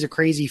saying he's a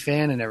crazy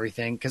fan and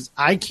everything, because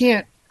I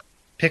can't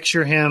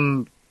picture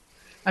him.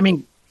 I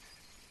mean,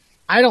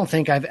 I don't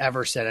think I've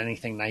ever said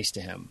anything nice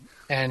to him,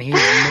 and he's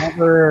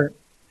never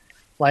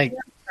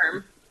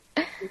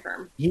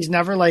he's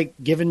never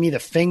given me the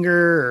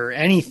finger or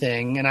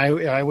anything, and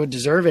I would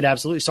deserve it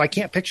absolutely. So I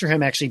can't picture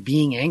him actually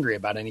being angry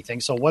about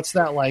anything. So what's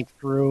that like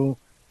through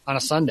on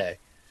a Sunday?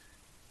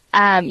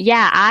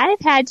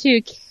 I've had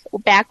to,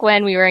 back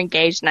when we were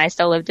engaged and I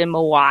still lived in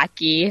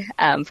Milwaukee,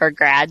 for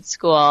grad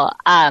school,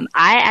 I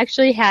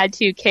actually had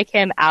to kick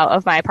him out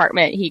of my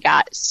apartment. He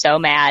got so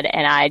mad,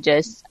 and I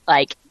just,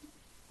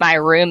 my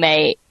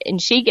roommate,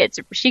 and she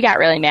got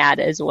really mad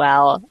as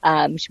well.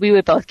 We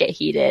would both get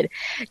heated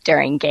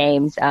during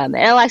games. And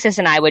Alexis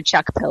and I would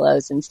chuck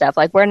pillows and stuff.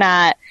 I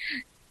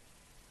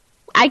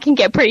can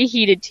get pretty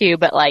heated too,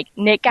 but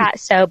Nick got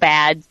so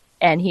bad,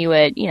 and he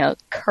would,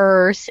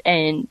 curse,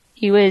 and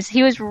he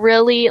was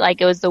really,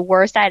 it was the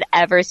worst I'd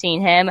ever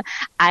seen him.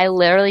 I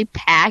literally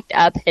packed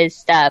up his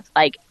stuff,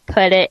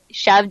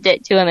 shoved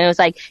it to him, and it was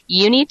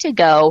you need to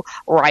go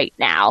right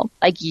now.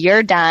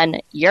 You're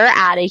done. You're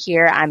out of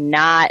here. I'm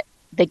not.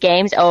 The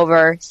game's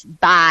over.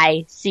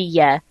 Bye. See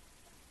ya.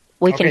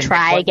 We can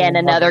try again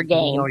another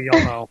game.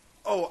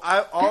 Oh,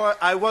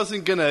 I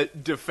wasn't going to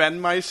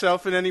defend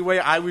myself in any way.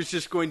 I was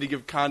just going to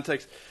give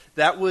context.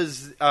 That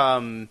was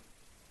Ty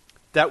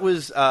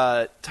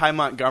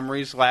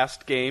Montgomery's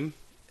last game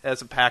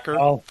as a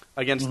Packer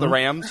against the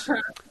Rams.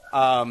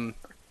 I'm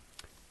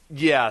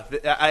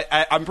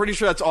pretty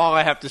sure that's all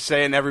I have to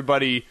say, and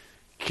everybody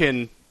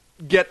can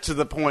get to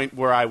the point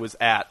where I was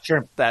at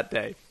that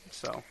day.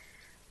 So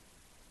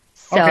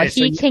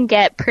he can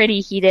get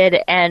pretty heated,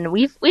 and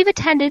we've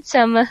attended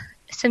some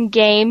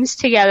games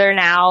together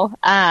now.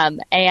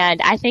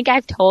 And I think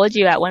I've told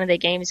you at one of the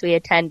games we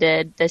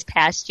attended this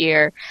past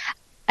year,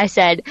 I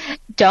said,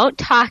 "Don't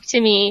talk to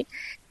me.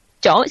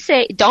 Don't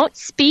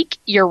speak.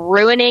 You're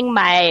ruining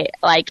my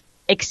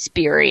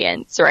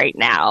experience right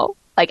now.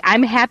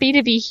 I'm happy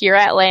to be here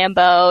at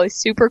Lambeau.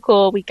 Super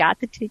cool. We got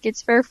the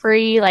tickets for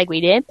free.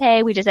 We didn't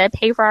pay. We just had to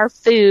pay for our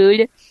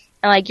food.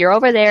 And like, you're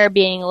over there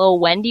being a little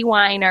Wendy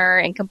whiner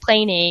and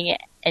complaining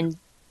and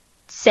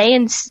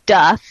saying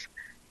stuff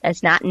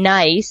that's not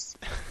nice,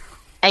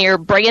 and you're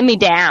bringing me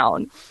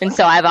down. And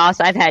so I've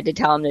had to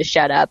tell him to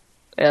shut up.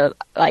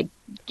 Like,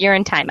 you're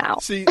in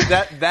timeout. See,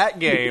 that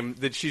game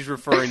that she's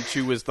referring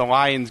to was the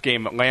Lions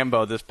game at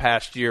Lambeau this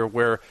past year,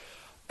 where,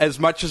 as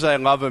much as I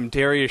love him,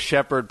 Darius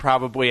Shepard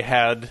probably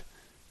had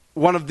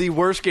one of the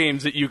worst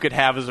games that you could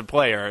have as a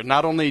player.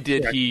 Not only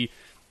did he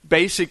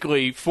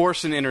basically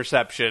force an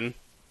interception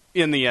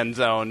in the end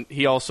zone,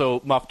 he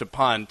also muffed a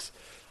punt.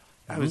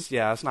 I was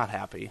not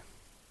happy.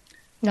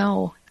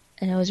 No,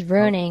 and it was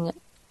ruining.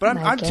 But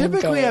my I'm game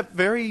typically day. a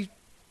very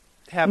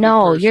happy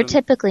No, person. you're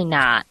typically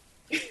not.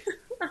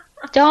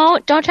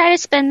 Don't try to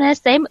spin this.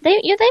 They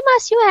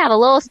must. You have a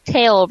little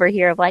tale over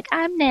here of like,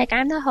 I'm Nick,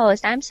 I'm the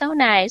host, I'm so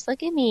nice,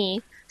 look at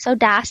me, so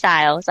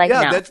docile. It's like,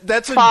 no,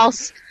 that's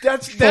false.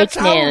 That's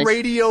how news.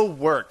 radio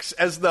works.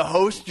 As the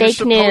host, you're Fake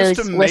supposed news,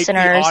 to make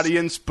listeners. the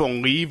audience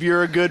believe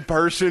you're a good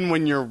person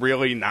when you're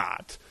really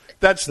not.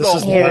 That's This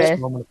is the Here. best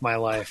moment of my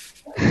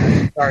life.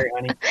 Sorry,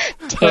 honey.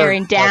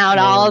 Tearing down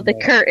all of the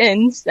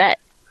curtains.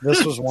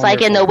 This was it's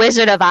like in the wonderful.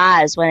 Wizard of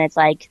Oz when it's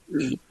like,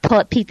 you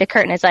peek the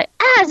curtain, it's like,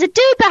 there's a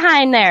dude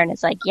behind there, and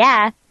it's like,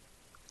 yeah,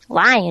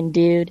 lion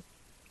dude.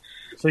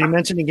 So you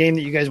mentioned a game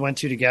that you guys went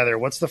to together.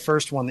 What's the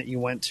first one that you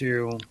went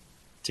to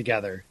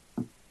together?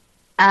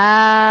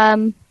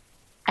 I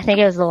think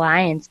it was the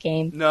Lions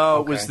game. No,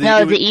 it was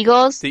the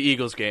Eagles. The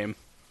Eagles game.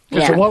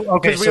 Yeah. So what,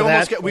 okay,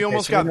 Because we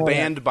almost got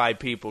banned by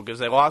people because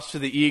they lost to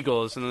the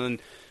Eagles, and then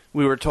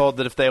we were told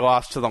that if they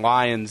lost to the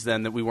Lions,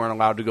 then that we weren't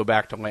allowed to go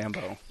back to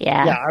Lambeau.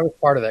 Yeah, I was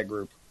part of that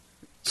group.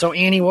 So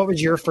Annie, what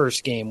was your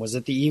first game? Was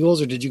it the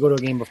Eagles, or did you go to a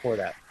game before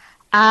that?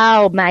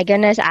 Oh my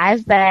goodness,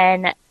 I've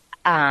been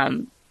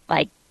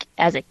like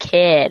as a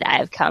kid,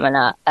 I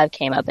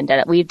came up and done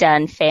it. We've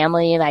done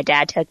family. My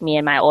dad took me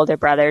and my older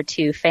brother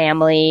to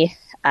family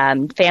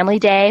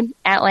day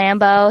at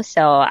Lambeau.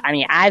 So I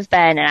mean, I've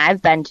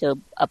been to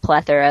a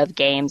plethora of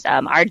games.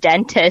 Our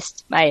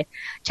dentist, my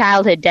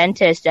childhood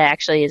dentist,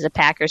 actually is a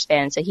Packers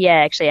fan, so he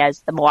actually has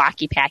the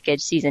Milwaukee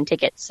package season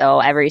tickets. So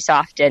every so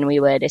often we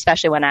would,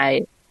 especially when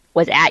I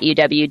was at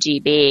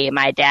UWGB,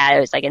 my dad, it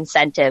was like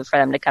incentive for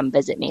them to come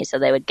visit me, so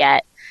they would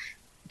get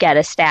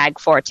a stag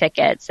 4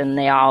 tickets, and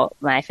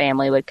my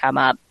family would come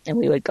up and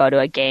we would go to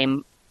a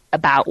game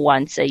about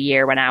once a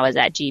year when I was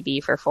at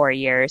GB for 4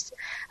 years.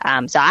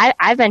 So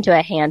I've been to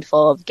a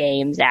handful of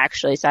games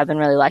actually, so I've been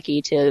really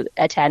lucky to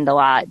attend a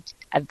lot.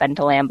 I've been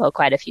to Lambeau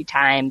quite a few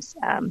times.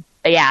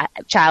 But yeah,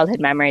 childhood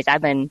memories.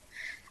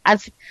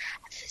 I've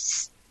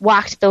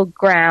walked the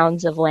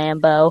grounds of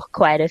Lambeau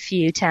quite a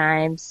few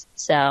times.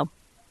 So.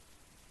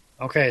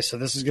 Okay, so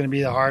this is going to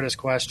be the hardest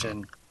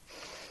question.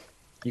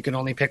 You can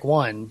only pick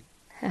one.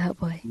 Oh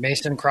boy.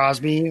 Mason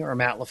Crosby or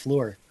Matt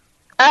LaFleur?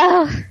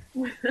 Oh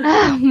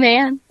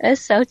man,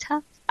 that's so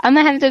tough. I'm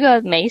gonna have to go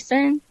with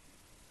Mason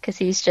because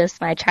he's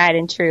just my tried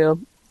and true,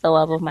 the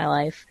love of my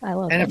life. I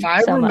love him. And if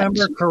I so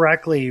remember much.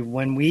 correctly,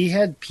 when we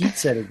had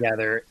pizza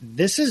together,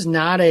 this is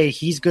not a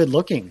he's good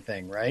looking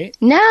thing, right?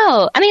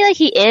 No, I mean like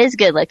he is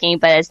good looking,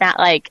 but it's not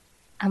like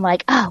I'm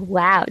like, oh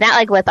wow, not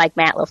like with like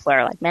Matt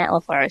LaFleur. Like Matt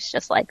LaFleur is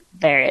just like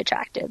very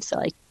attractive, so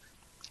like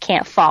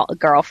can't fault a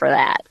girl for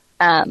that.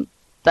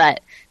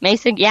 But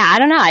Mason, yeah, I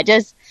don't know.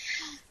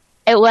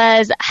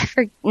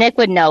 Nick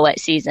would know what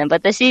season,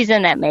 but the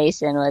season that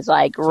Mason was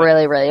like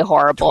really, really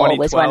horrible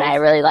was when I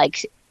really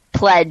like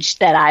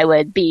pledged that I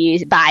would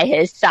be by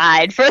his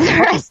side for the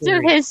rest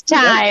of his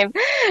time.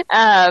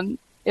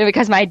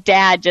 Because my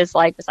dad just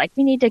like was like,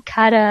 we need to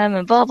cut him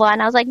and blah, blah.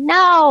 And I was like,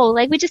 no,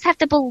 like we just have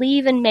to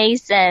believe in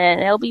Mason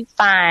and it'll be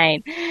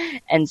fine.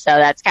 And so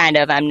that's kind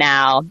of,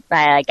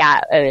 I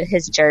got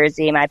his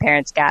jersey. My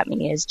parents got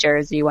me his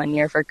jersey one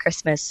year for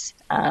Christmas.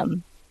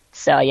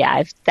 So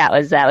yeah, that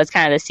was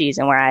kind of the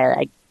season where I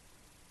like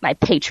my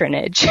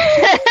patronage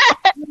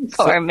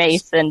for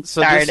Mason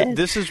started. So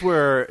this is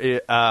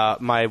where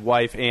my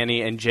wife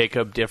Annie and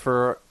Jacob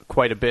differ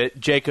quite a bit.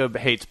 Jacob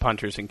hates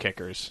punters and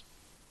kickers.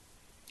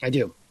 I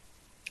do.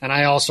 And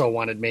I also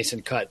wanted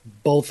Mason cut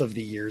both of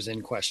the years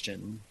in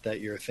question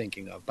that you're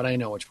thinking of, but I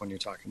know which one you're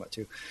talking about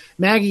too.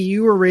 Maggie,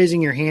 you were raising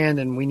your hand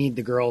and we need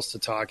the girls to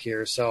talk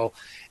here. So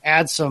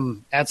add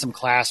some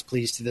class,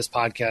 please, to this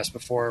podcast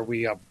before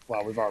we've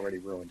already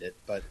ruined it,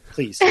 but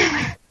please.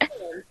 I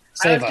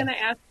was going to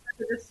ask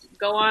you to just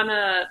go on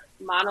a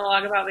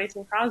monologue about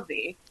Mason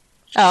Crosby.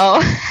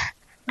 Oh,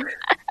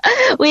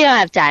 we don't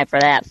have time for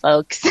that,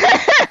 folks.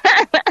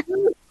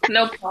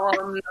 No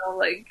poem, no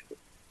like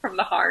from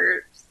the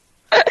heart.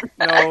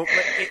 No,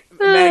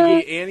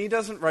 Maggie, Annie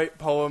doesn't write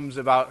poems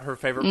about her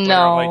favorite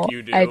player like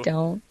you do. I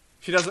don't.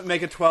 She doesn't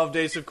make a 12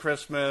 Days of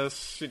Christmas.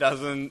 She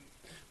doesn't,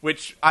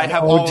 which I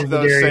have all of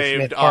those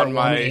saved on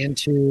my...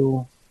 It's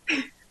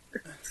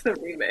the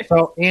remake.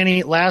 So,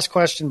 Annie, last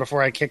question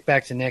before I kick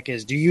back to Nick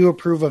is, do you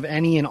approve of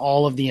any and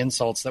all of the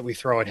insults that we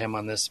throw at him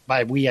on this?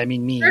 By we, I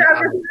mean me.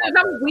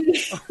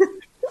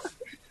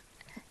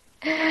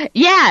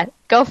 Yeah,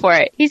 go for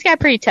it. He's got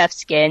pretty tough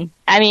skin.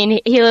 I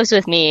mean, he lives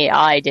with me.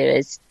 All I do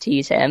is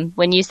tease him.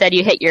 When you said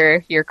you hit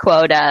your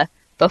quota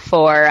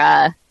before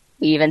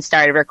we even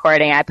started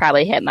recording. I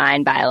probably hit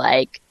mine by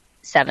like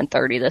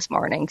 7:30 this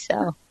morning.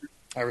 So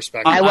I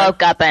respect. I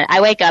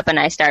wake up and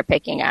I start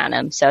picking on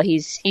him. So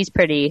he's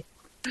pretty.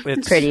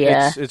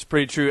 It's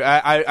pretty true.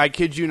 I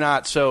kid you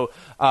not. So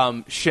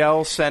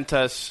Shell sent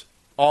us,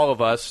 all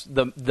of us,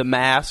 the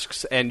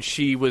masks, and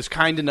she was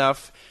kind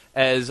enough,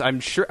 as I'm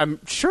sure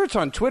it's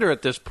on Twitter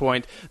at this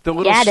point. The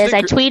little it is.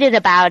 I tweeted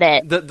about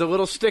it. The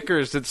little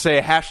stickers that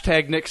say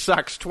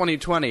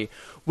 #NickSucks2020.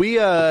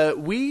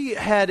 We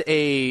had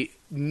a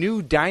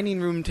new dining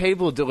room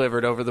table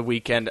delivered over the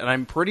weekend, and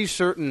I'm pretty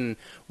certain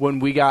when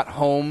we got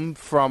home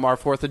from our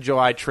 4th of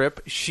July trip,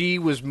 she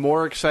was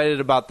more excited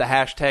about the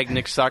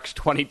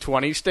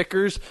 #NickSucks2020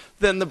 stickers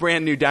than the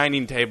brand new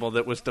dining table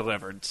that was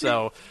delivered.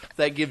 So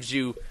that gives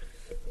you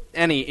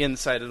any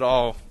insight at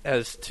all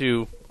as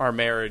to our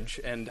marriage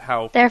and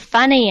how they're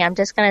funny. I'm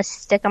just gonna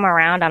stick them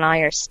around on all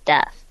your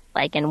stuff,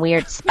 like in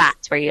weird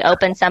spots where you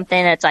open something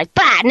and it's like,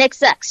 bah, Nick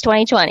Sucks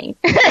 2020.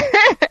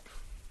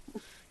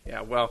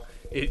 Yeah, well,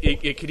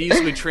 it could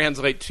easily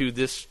translate to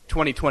this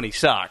 2020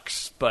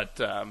 sucks,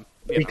 but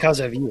because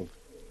of you.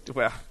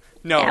 Well,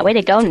 no. Yeah, way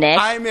to go, Nick.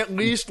 I'm at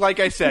least, like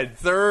I said,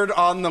 third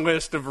on the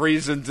list of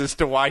reasons as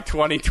to why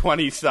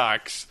 2020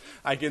 sucks.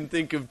 I can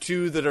think of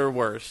 2 that are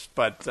worse,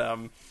 but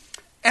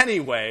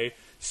anyway.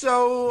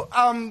 So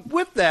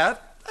with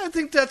that, I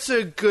think that's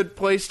a good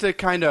place to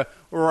kind of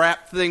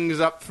wrap things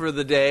up for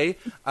the day.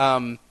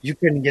 You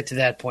couldn't get to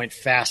that point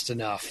fast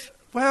enough.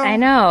 Well, I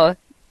know.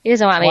 He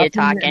doesn't want me to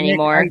talk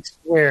anymore. I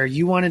swear,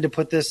 you wanted to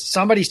put this.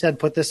 Somebody said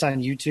put this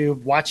on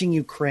YouTube. Watching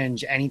you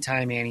cringe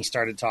anytime Annie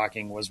started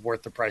talking was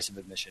worth the price of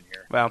admission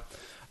here. Well,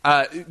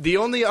 the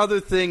only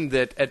other thing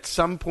that at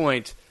some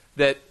point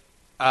that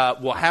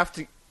we'll have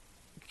to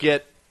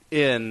get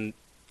in.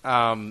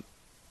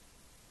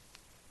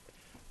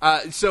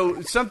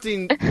 So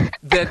something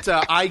that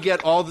I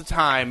get all the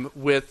time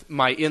with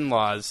my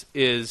in-laws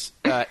is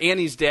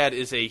Annie's dad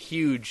is a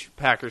huge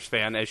Packers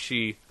fan, as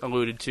she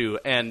alluded to,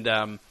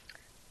 and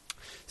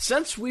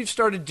since we've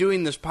started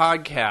doing this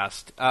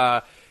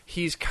podcast,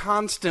 he's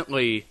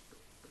constantly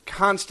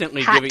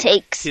giving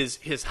takes.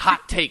 his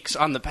hot takes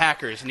on the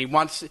Packers, and he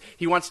wants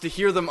to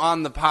hear them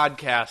on the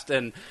podcast.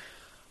 And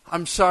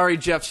I'm sorry,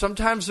 Jeff,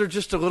 sometimes they're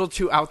just a little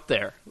too out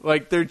there.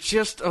 Like, they're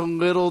just a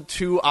little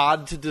too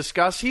odd to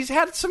discuss. He's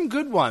had some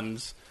good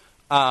ones,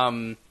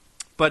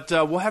 but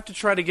we'll have to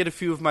try to get a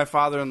few of my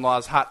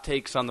father-in-law's hot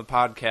takes on the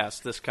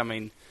podcast this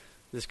coming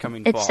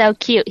fall. It's so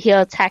cute.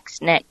 He'll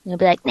text Nick. He'll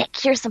be like, Nick,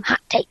 here's some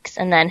hot takes.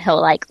 And then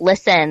he'll like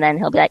listen. And then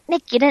he'll be like,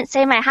 Nick, you didn't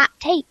say my hot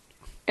take.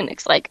 And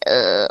Nick's like,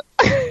 I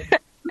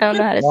don't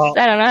know how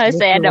to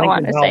say. I don't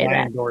want to say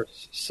that.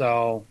 Endorse,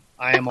 so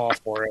I am all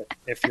for it.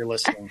 If you're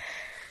listening,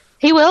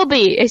 he will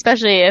be,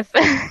 especially if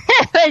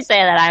I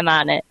say that I'm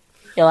on it.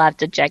 You'll have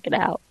to check it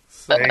out.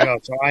 There you go.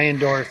 So I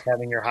endorse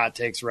having your hot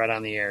takes read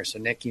on the air. So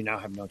Nick, you now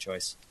have no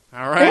choice.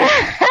 All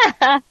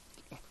right.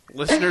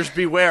 Listeners,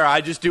 beware.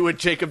 I just do what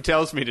Jacob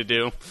tells me to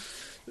do.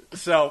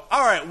 So,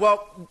 all right.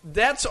 Well,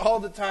 that's all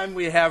the time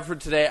we have for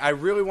today. I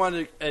really want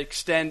to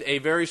extend a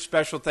very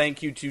special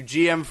thank you to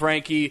GM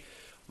Frankie.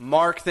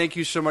 Mark, thank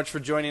you so much for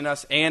joining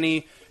us.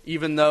 Annie,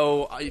 even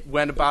though it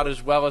went about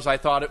as well as I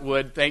thought it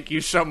would, thank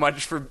you so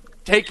much for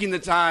taking the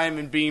time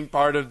and being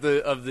part of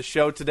the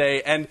show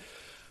today. And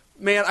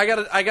man, I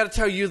gotta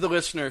tell you, the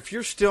listener, if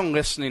you're still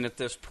listening at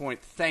this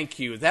point, thank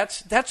you.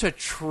 That's a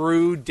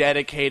true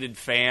dedicated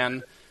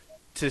fan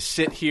to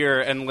sit here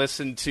and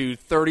listen to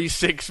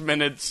 36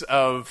 minutes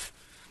of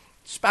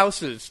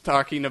spouses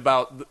talking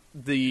about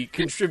the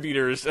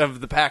contributors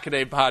of the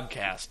Pack-A-Day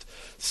podcast.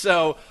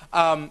 So,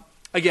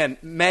 again,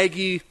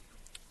 Maggie,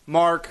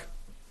 Mark,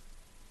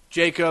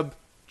 Jacob,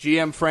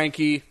 GM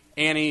Frankie,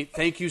 Annie,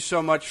 thank you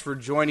so much for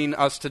joining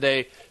us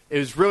today. It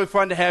was really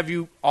fun to have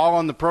you all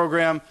on the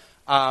program.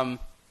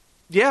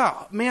 Yeah,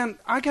 man,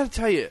 I got to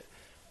tell you,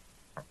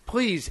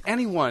 please,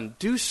 anyone,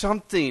 do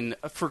something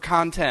for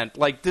content.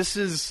 Like, this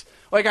is...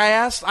 Like, I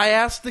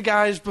asked the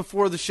guys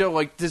before the show,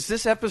 like, does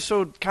this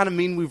episode kind of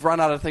mean we've run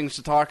out of things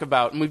to talk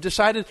about? And we've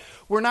decided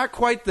we're not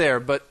quite there,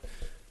 but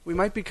we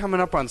might be coming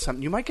up on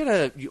something. You might get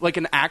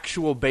an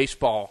actual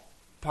baseball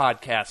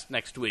podcast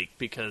next week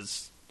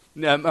because,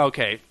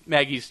 okay,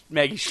 Maggie's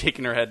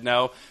shaking her head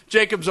no.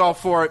 Jacob's all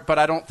for it, but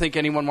I don't think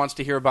anyone wants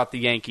to hear about the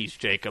Yankees,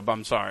 Jacob.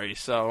 I'm sorry.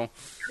 So,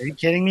 are you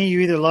kidding me? You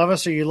either love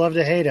us or you love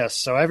to hate us,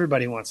 so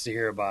everybody wants to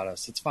hear about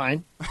us. It's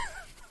fine.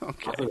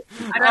 Okay.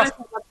 I don't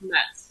know about the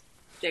Mets.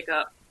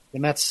 Jacob. The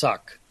Mets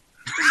suck.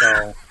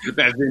 So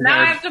now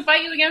I have to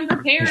fight you again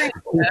for parents.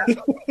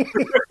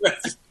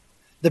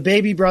 The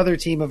baby brother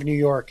team of New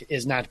York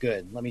is not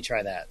good. Let me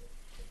try that.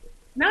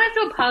 Now I have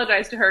to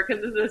apologize to her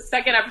because this is the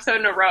second episode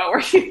in a row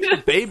where she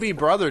just... Baby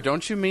brother,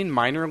 don't you mean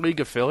minor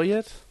league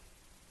affiliate?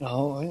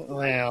 Oh,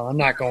 well, I'm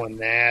not going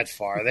that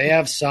far. They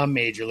have some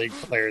major league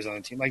players on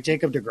the team. Like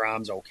Jacob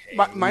deGrom's okay.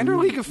 Minor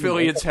league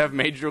affiliates have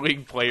major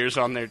league players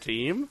on their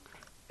team?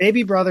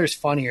 Baby Brother's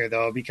funnier,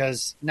 though,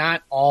 because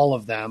not all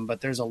of them,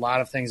 but there's a lot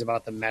of things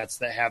about the Mets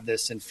that have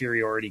this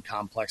inferiority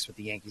complex with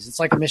the Yankees. It's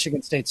like a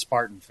Michigan State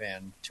Spartan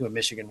fan to a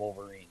Michigan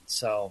Wolverine.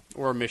 So,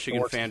 or a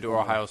Michigan fan to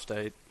Ohio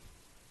State.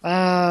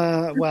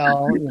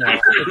 Well,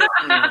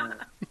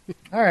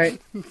 all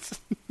right.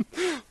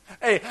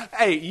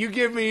 Hey, you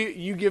give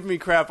me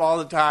crap all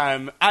the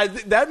time.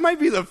 That might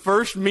be the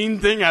first mean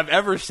thing I've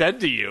ever said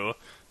to you.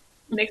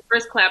 Nick's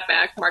first clap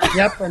back, Mark.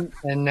 Yep,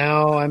 and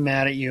now I'm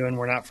mad at you, and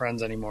we're not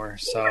friends anymore.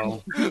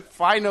 So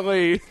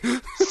finally,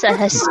 it's a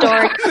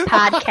historic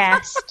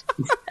podcast,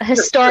 a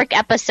historic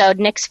episode.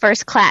 Nick's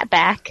first clap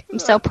back. I'm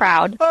so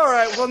proud. All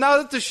right, well, now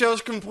that the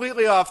show's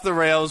completely off the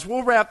rails,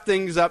 we'll wrap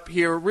things up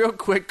here real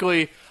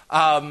quickly.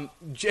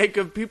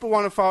 Jacob, people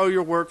want to follow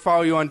your work,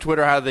 follow you on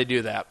Twitter. How do they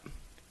do that?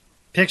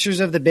 Pictures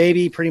of the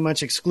baby pretty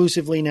much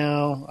exclusively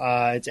now.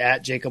 It's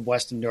at Jacob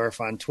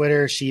Westendorf on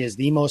Twitter. She is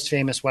the most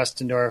famous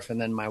Westendorf, and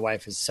then my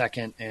wife is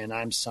second, and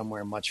I'm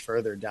somewhere much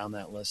further down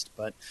that list.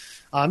 But,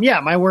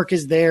 my work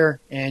is there,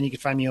 and you can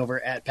find me over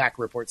at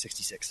Packer Report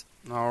 66.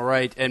 All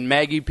right. And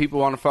Maggie, people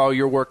want to follow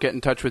your work, get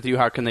in touch with you.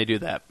 How can they do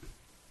that?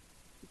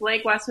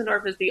 Blake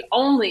Westendorf is the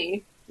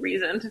only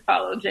reason to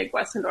follow Jake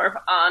Westendorf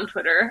on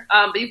Twitter.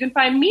 But you can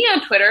find me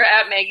on Twitter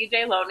at Maggie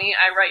J. Loney.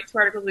 I write 2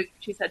 articles a week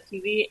for She Said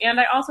TV, and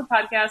I also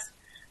podcast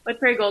with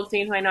Perry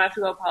Goldstein, who I know I have to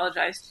go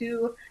apologize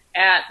to,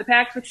 at the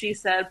Packed What She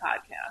Said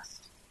podcast.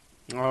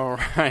 All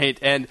right.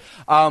 And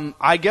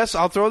I guess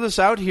I'll throw this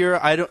out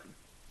here.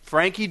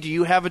 Frankie, do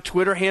you have a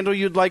Twitter handle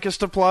you'd like us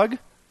to plug?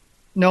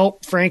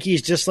 Nope.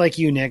 Frankie's just like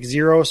you, Nick.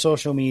 0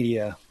 social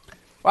media.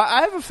 Well,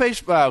 I have a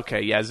Facebook.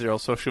 Okay, yeah, 0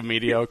 social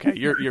media. Okay,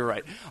 you're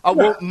right.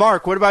 Well,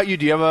 Mark, what about you?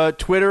 Do you have a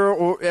Twitter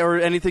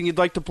or anything you'd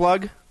like to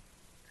plug?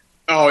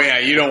 Oh, yeah,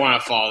 you don't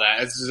want to follow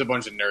that. It's just a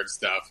bunch of nerd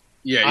stuff.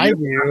 Yeah, I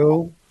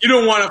do. You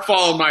don't want to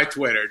follow my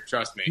Twitter,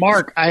 trust me.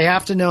 Mark, I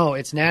have to know.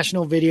 It's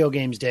National Video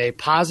Games Day.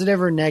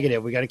 Positive or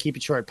negative? We got to keep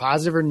it short.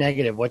 Positive or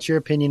negative? What's your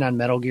opinion on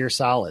Metal Gear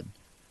Solid?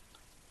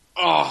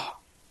 Oh,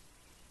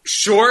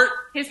 short.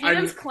 His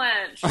hands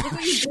clenched. Look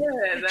what you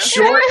did.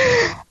 Short.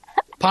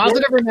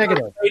 Positive or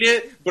negative? I hate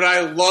it, but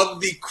I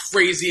love the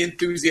crazy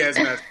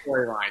enthusiasm of that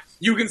storyline.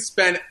 You can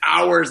spend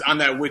hours on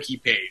that wiki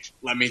page,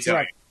 let me tell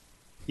you.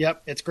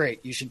 Yep, it's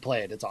great. You should play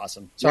it. It's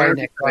awesome. Sorry,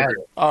 Nick. Go ahead.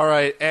 All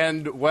right,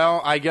 and,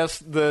 well, I guess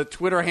the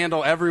Twitter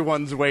handle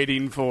everyone's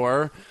waiting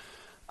for.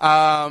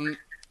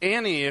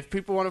 Annie, if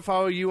people want to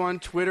follow you on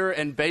Twitter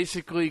and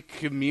basically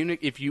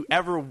communicate, if you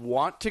ever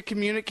want to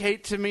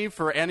communicate to me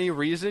for any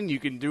reason, you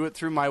can do it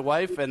through my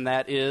wife, and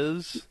that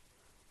is...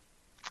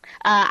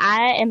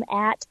 I am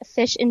at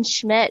Fish and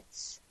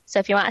Schmitz. So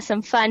if you want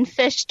some fun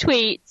fish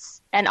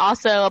tweets and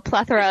also a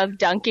plethora of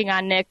dunking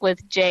on Nick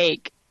with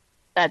Jake,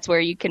 that's where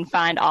you can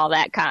find all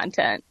that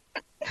content.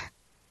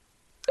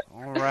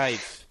 All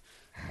right.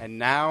 And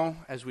now,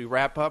 as we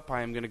wrap up,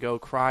 I am going to go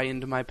cry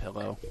into my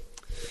pillow.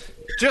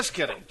 Just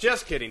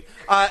kidding.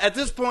 At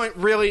this point,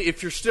 really,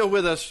 if you're still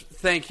with us,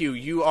 thank you.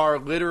 You are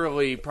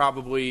literally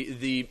probably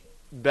the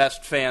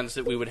best fans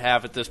that we would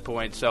have at this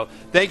point. So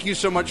thank you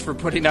so much for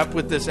putting up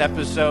with this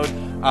episode.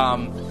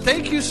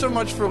 Thank you so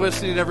much for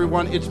listening,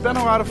 everyone. It's been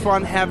a lot of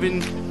fun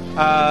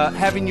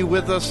having you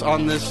with us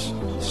on this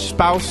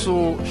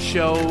spousal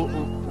show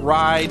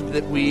ride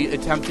that we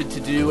attempted to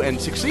do and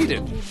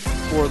succeeded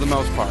for the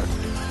most part.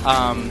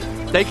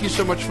 Thank you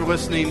so much for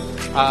listening.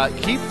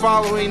 Keep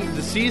following.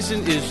 The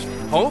season is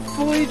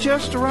hopefully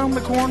just around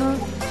the corner.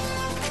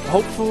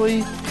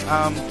 Hopefully.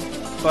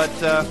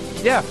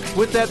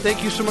 With that,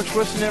 thank you so much for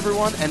listening,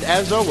 everyone. And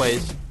as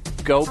always,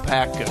 go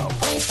Pack Go.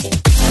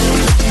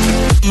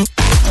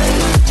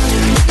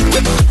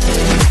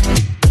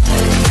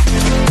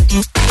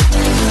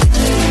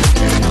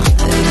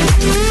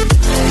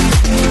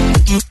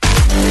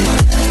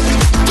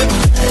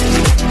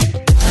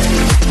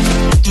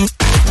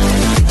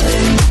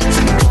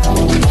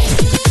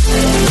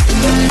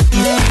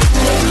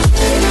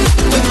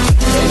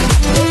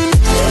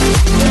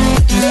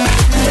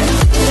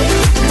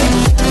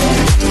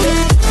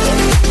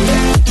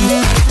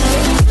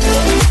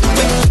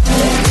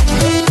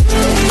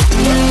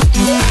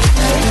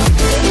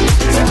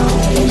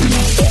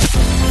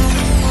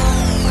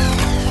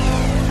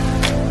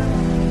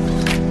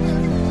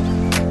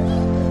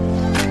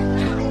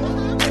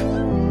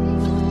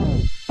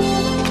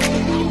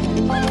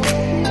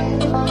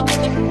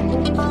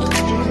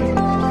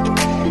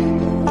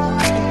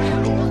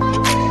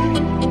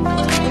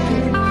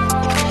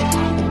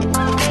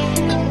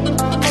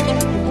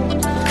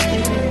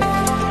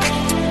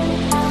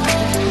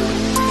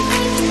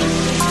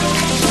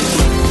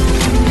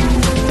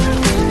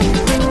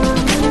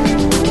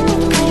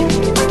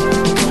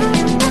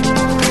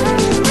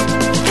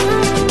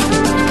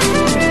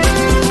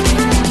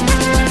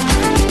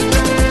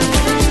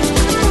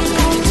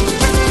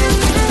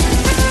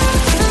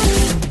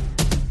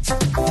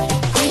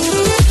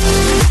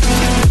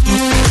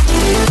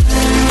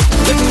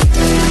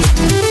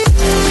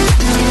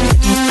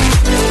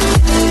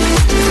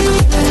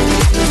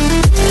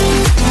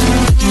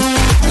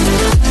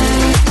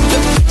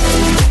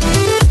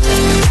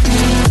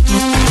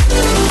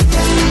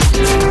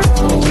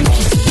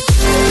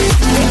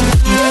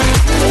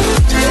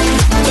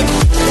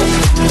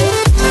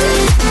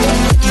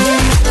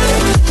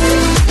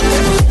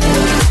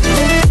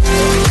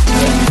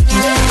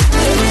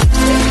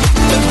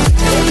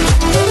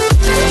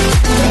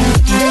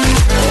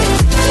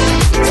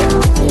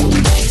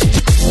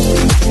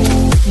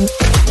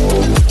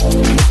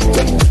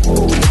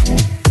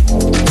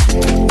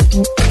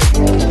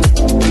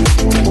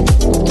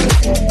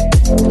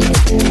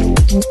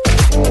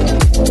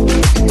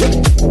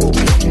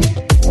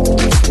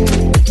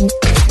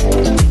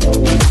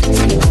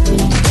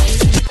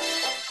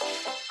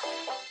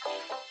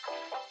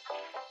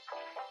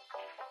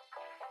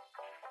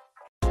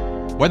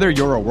 Whether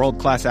you're a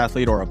world-class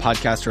athlete or a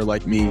podcaster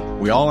like me,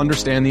 we all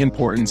understand the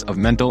importance of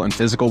mental and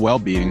physical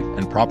well-being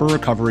and proper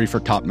recovery for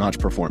top-notch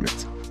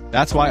performance.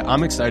 That's why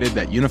I'm excited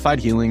that Unified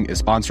Healing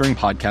is sponsoring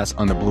podcasts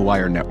on the Blue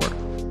Wire Network.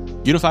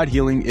 Unified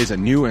Healing is a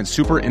new and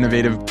super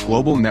innovative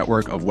global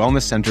network of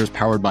wellness centers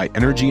powered by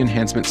Energy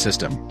Enhancement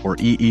System, or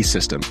EE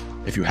System.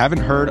 If you haven't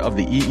heard of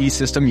the EE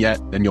System yet,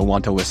 then you'll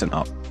want to listen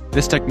up.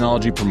 This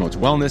technology promotes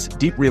wellness,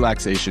 deep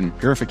relaxation,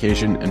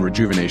 purification, and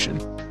rejuvenation.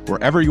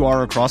 Wherever you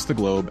are across the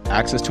globe,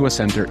 access to a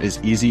center is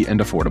easy and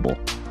affordable.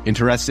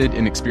 Interested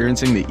in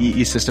experiencing the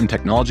EE System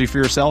technology for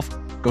yourself?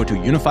 Go to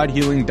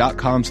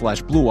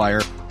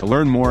unifiedhealing.com/bluewire to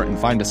learn more and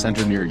find a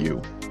center near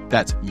you.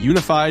 That's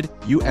unified,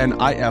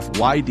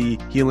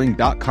 UNIFYD,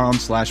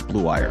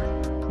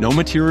 healing.com/bluewire. No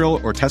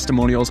material or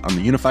testimonials on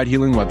the Unified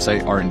Healing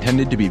website are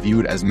intended to be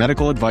viewed as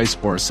medical advice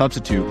or a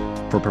substitute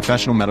for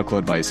professional medical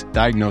advice,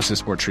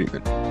 diagnosis, or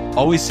treatment.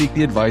 Always seek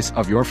the advice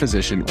of your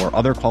physician or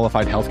other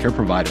qualified healthcare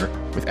provider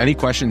with any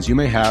questions you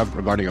may have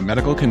regarding a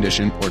medical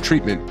condition or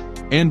treatment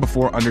and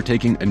before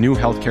undertaking a new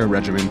healthcare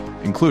regimen,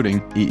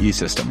 including EE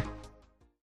System.